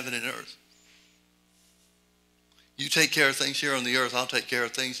me in heaven and earth." You take care of things here on the earth, I'll take care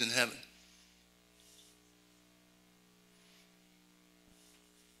of things in heaven.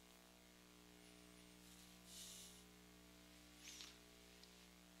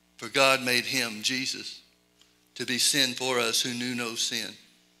 For God made him, Jesus, to be sin for us who knew no sin,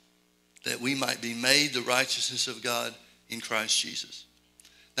 that we might be made the righteousness of God in Christ Jesus.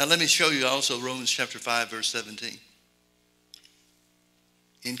 Now let me show you also Romans chapter 5, verse 17.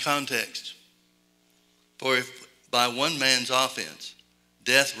 In context, for if by one man's offense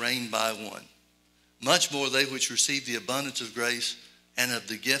death reigned by one. Much more they which receive the abundance of grace and of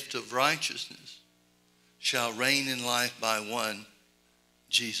the gift of righteousness shall reign in life by one,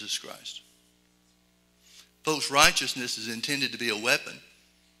 Jesus Christ. Folks, righteousness is intended to be a weapon.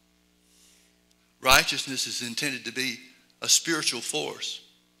 Righteousness is intended to be a spiritual force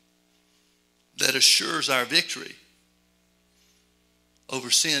that assures our victory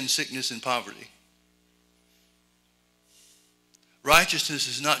over sin, sickness, and poverty. Righteousness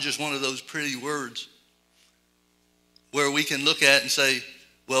is not just one of those pretty words where we can look at and say,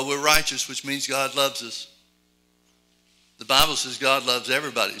 well, we're righteous, which means God loves us. The Bible says God loves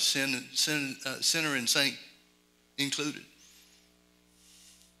everybody, sinner and saint included.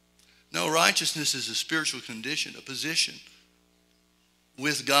 No, righteousness is a spiritual condition, a position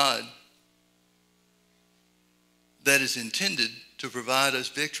with God that is intended to provide us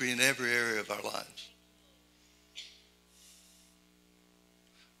victory in every area of our lives.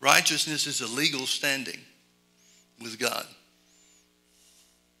 Righteousness is a legal standing with God.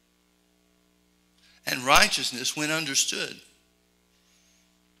 And righteousness, when understood.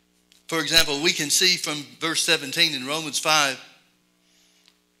 For example, we can see from verse 17 in Romans 5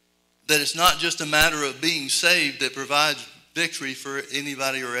 that it's not just a matter of being saved that provides victory for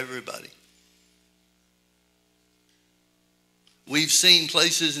anybody or everybody. We've seen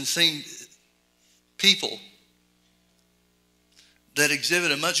places and seen people that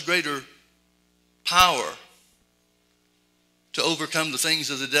exhibit a much greater power to overcome the things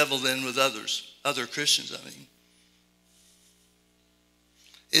of the devil than with other Christians, I mean.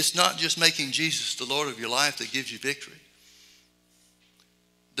 It's not just making Jesus the Lord of your life that gives you victory.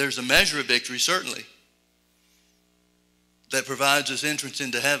 There's a measure of victory, certainly, that provides us entrance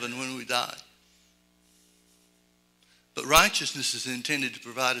into heaven when we die. But righteousness is intended to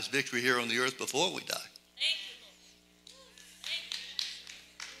provide us victory here on the earth before we die.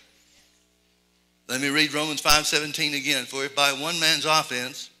 Let me read Romans 5:17 again. For if by one man's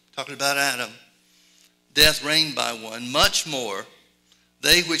offense, talking about Adam, death reigned by one, much more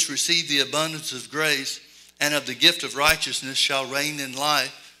they which receive the abundance of grace and of the gift of righteousness shall reign in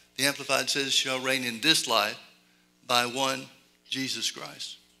life. The Amplified says shall reign in this life by one, Jesus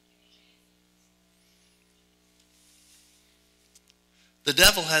Christ. The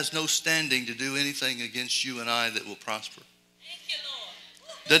devil has no standing to do anything against you and I that will prosper.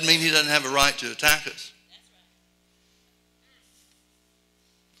 Doesn't mean he doesn't have a right to attack us.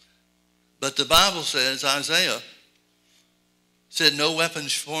 But the Bible says, Isaiah said, no weapon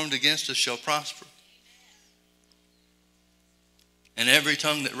formed against us shall prosper. And every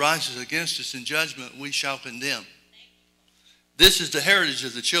tongue that rises against us in judgment we shall condemn. This is the heritage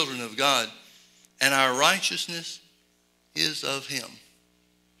of the children of God, and our righteousness is of him.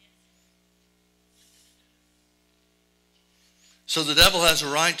 So the devil has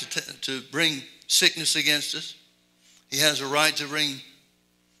a right to bring sickness against us. He has a right to bring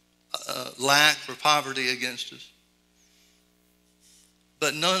lack or poverty against us.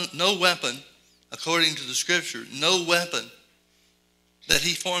 But no weapon, according to the Scripture, no weapon that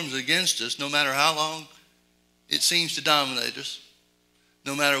he forms against us, no matter how long it seems to dominate us,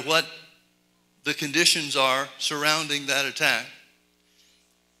 no matter what the conditions are surrounding that attack,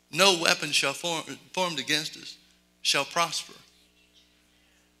 no weapon shall formed against us shall prosper.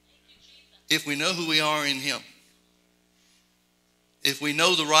 If we know who we are in him, if we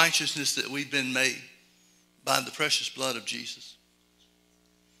know the righteousness that we've been made by the precious blood of Jesus,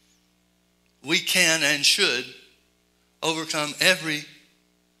 we can and should overcome every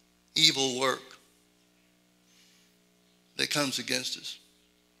evil work that comes against us.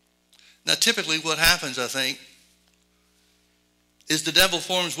 Now, typically what happens, I think, is the devil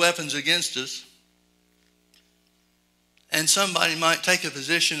forms weapons against us, and somebody might take a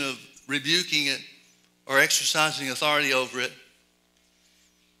position of rebuking it or exercising authority over it,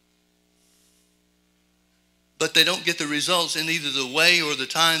 but they don't get the results in either the way or the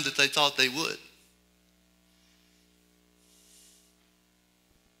time that they thought they would.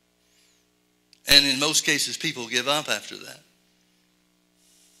 And in most cases, people give up after that.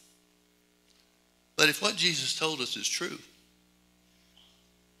 But if what Jesus told us is true,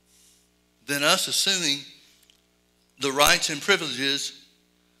 then us assuming the rights and privileges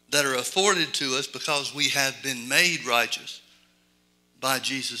that are afforded to us because we have been made righteous by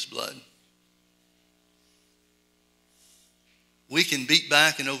Jesus' blood, we can beat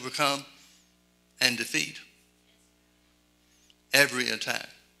back and overcome and defeat every attack,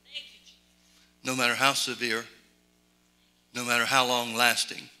 no matter how severe, no matter how long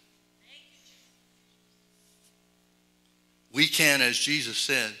lasting. We can, as Jesus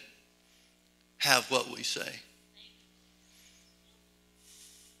said, have what we say.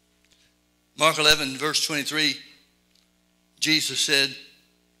 Mark 11, verse 23, Jesus said,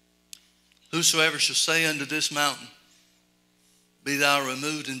 whosoever shall say unto this mountain, be thou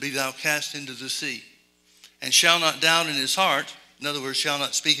removed and be thou cast into the sea, and shall not doubt in his heart, in other words, shall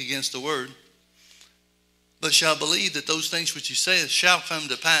not speak against the word, but shall believe that those things which he saith shall come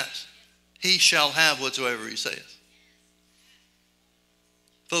to pass, he shall have whatsoever he saith.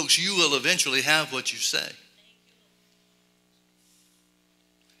 Folks, you will eventually have what you say.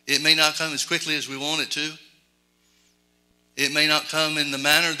 It may not come as quickly as we want it to. It may not come in the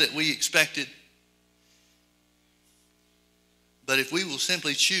manner that we expected. But if we will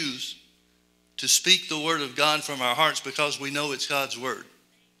simply choose to speak the word of God from our hearts because we know it's God's word,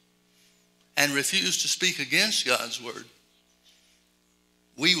 and refuse to speak against God's word,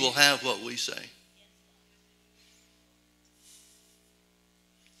 we will have what we say.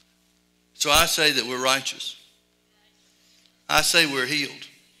 So I say that we're righteous. I say we're healed.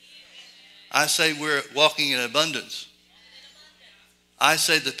 I say we're walking in abundance. I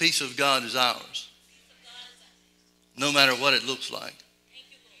say the peace of God is ours, no matter what it looks like,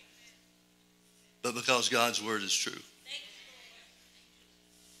 but because God's word is true.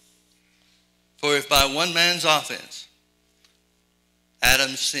 For if by one man's offense,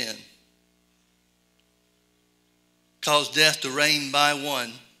 Adam's sin, caused death to reign by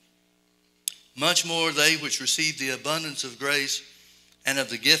one, much more they which receive the abundance of grace and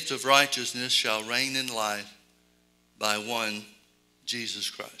of the gift of righteousness shall reign in life by one, Jesus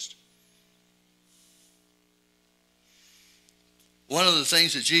Christ. One of the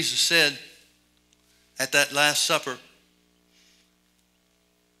things that Jesus said at that Last Supper,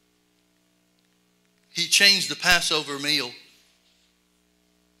 he changed the Passover meal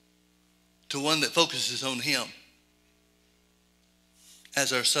to one that focuses on him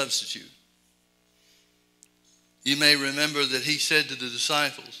as our substitute. You may remember that he said to the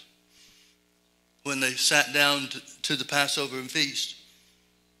disciples when they sat down to the Passover feast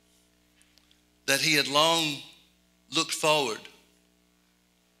that he had long looked forward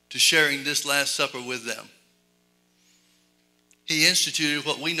to sharing this Last Supper with them. He instituted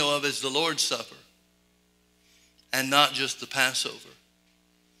what we know of as the Lord's Supper, and not just the Passover.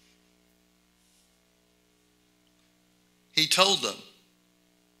 He told them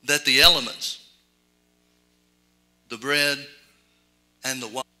that the elements, the bread and the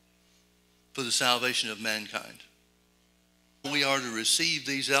wine, for the salvation of mankind. We are to receive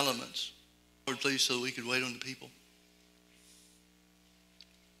these elements. Lord, please, so we could wait on the people.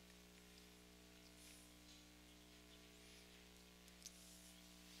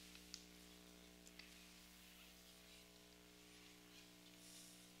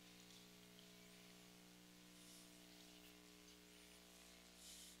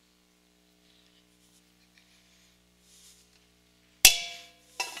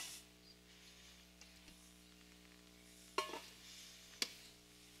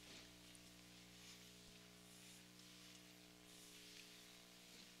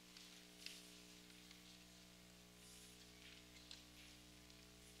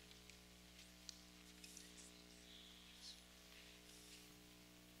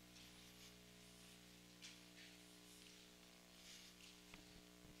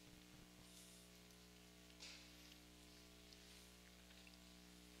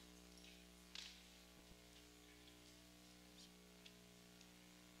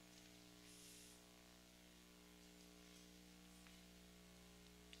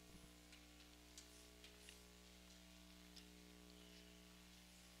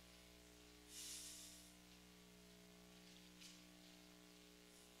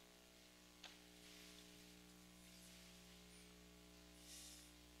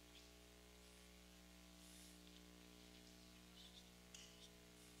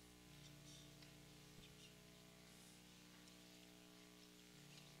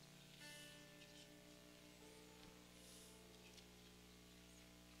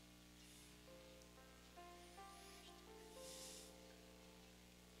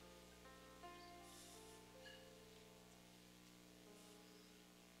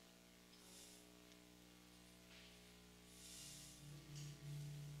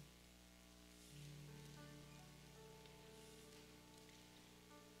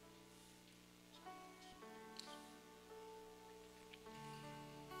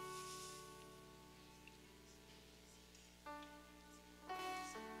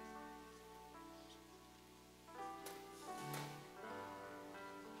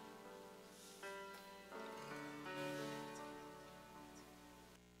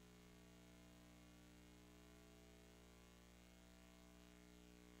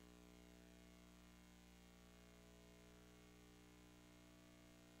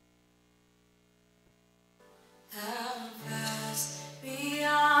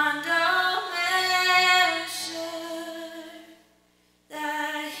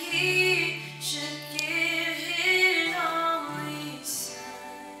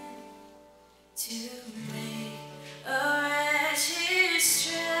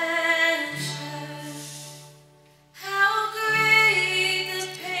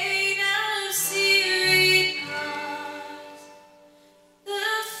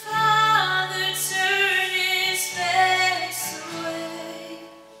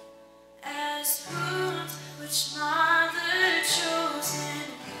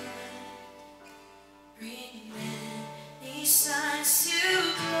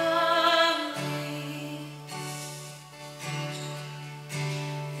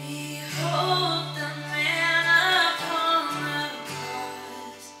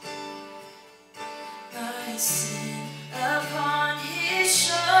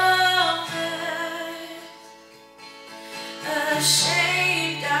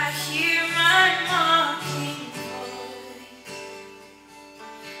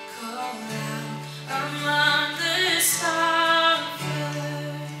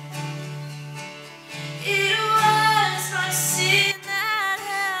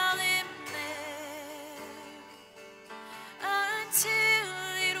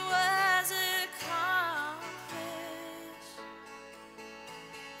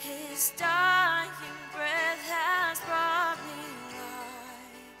 His dying breath has brought me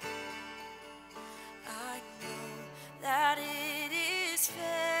life. I know that it is finished.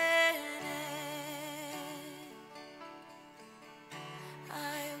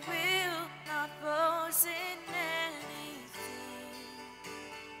 I will not boast in anything.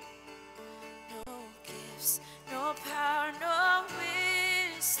 No gifts, no power, no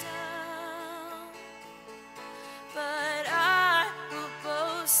wisdom. But I will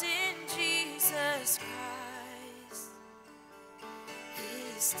boast in Jesus Christ,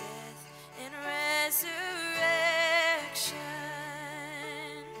 His death and resurrection.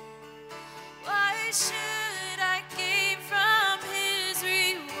 Why should I gain from His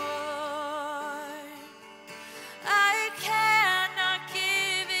reward? I cannot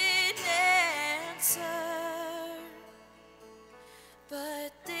give an answer,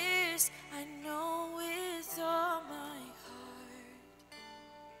 but this I know with all my heart.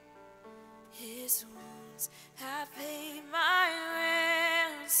 His wounds have paid my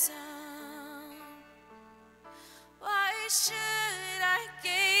ransom. Why should I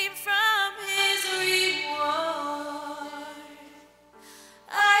gain from His reward?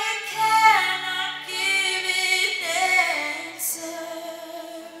 I cannot give an answer,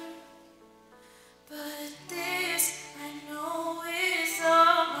 but this I know with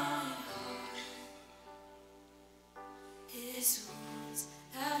all my heart. His wounds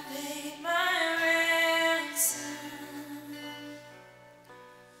have paid my ransom.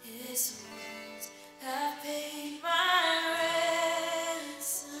 His wounds have paid my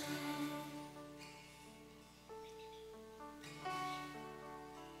ransom.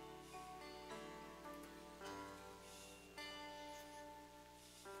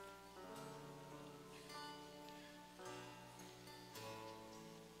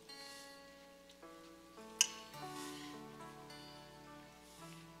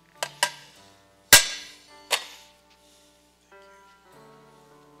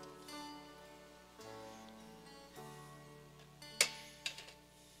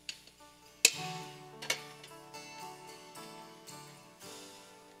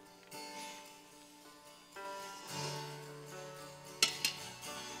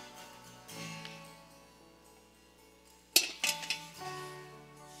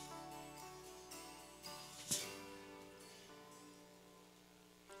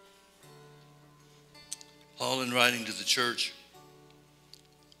 Paul, in writing to the church,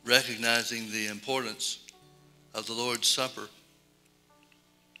 recognizing the importance of the Lord's Supper,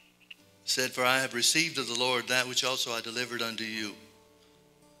 said, "For I have received of the Lord that which also I delivered unto you,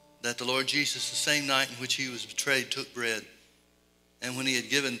 that the Lord Jesus, the same night in which he was betrayed, took bread. And when he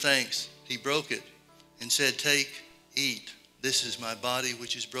had given thanks, he broke it and said, Take, eat. This is my body,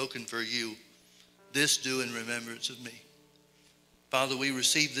 which is broken for you. This do in remembrance of me." Father, we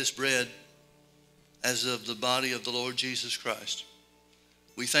receive this bread as of the body of the Lord Jesus Christ.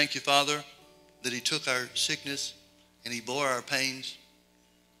 We thank you, Father, that he took our sickness and he bore our pains,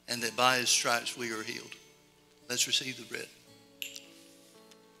 and that by his stripes we are healed. Let's receive the bread.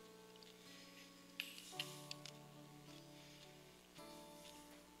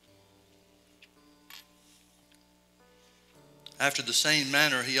 After the same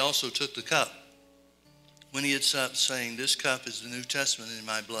manner, he also took the cup when he had supped, saying, "This cup is the New Testament in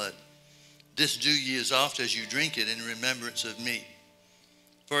my blood. This do ye as oft as you drink it in remembrance of me.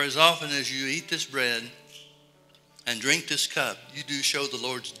 For as often as you eat this bread and drink this cup, you do show the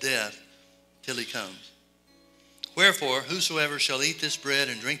Lord's death till he comes. Wherefore, whosoever shall eat this bread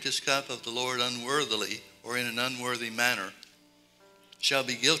and drink this cup of the Lord unworthily, or in an unworthy manner, shall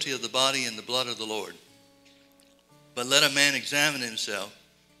be guilty of the body and the blood of the Lord. But let a man examine himself,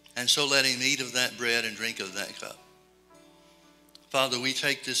 and so let him eat of that bread and drink of that cup." Father, we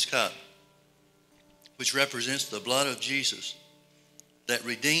take this cup, which represents the blood of Jesus that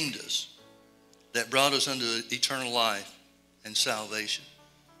redeemed us, that brought us unto eternal life and salvation.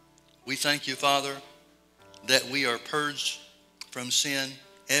 We thank you, Father, that we are purged from sin,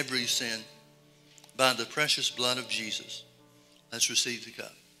 every sin, by the precious blood of Jesus. Let's receive the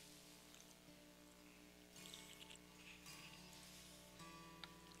cup.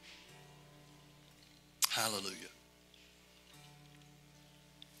 Hallelujah.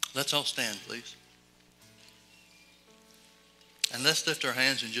 Let's all stand, please. And let's lift our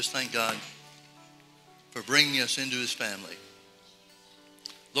hands and just thank God for bringing us into his family.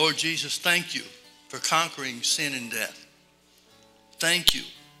 Lord Jesus, thank you for conquering sin and death. Thank you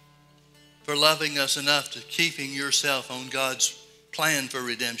for loving us enough to keeping yourself on God's plan for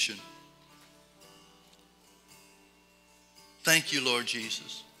redemption. Thank you, Lord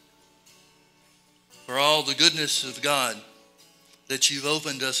Jesus, for all the goodness of God that you've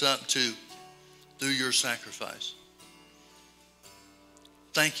opened us up to through your sacrifice.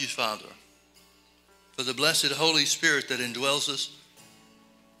 Thank you, Father, for the blessed Holy Spirit that indwells us.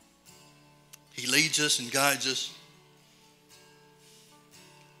 He leads us and guides us.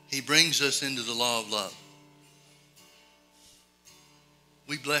 He brings us into the law of love.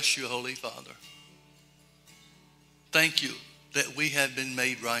 We bless you, Holy Father. Thank you that we have been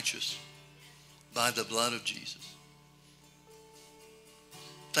made righteous by the blood of Jesus.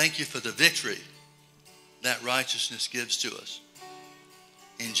 Thank you for the victory that righteousness gives to us.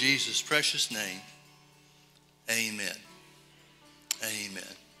 In Jesus' precious name, amen. Amen.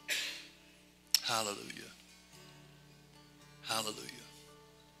 Hallelujah. Hallelujah.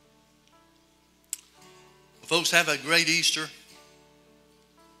 Well, folks, have a great Easter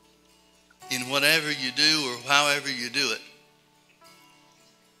in whatever you do or however you do it.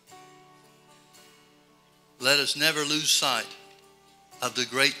 Let us never lose sight of the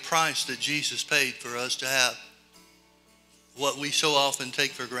great price that Jesus paid for us to have what we so often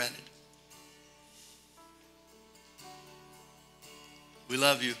take for granted. We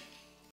love you.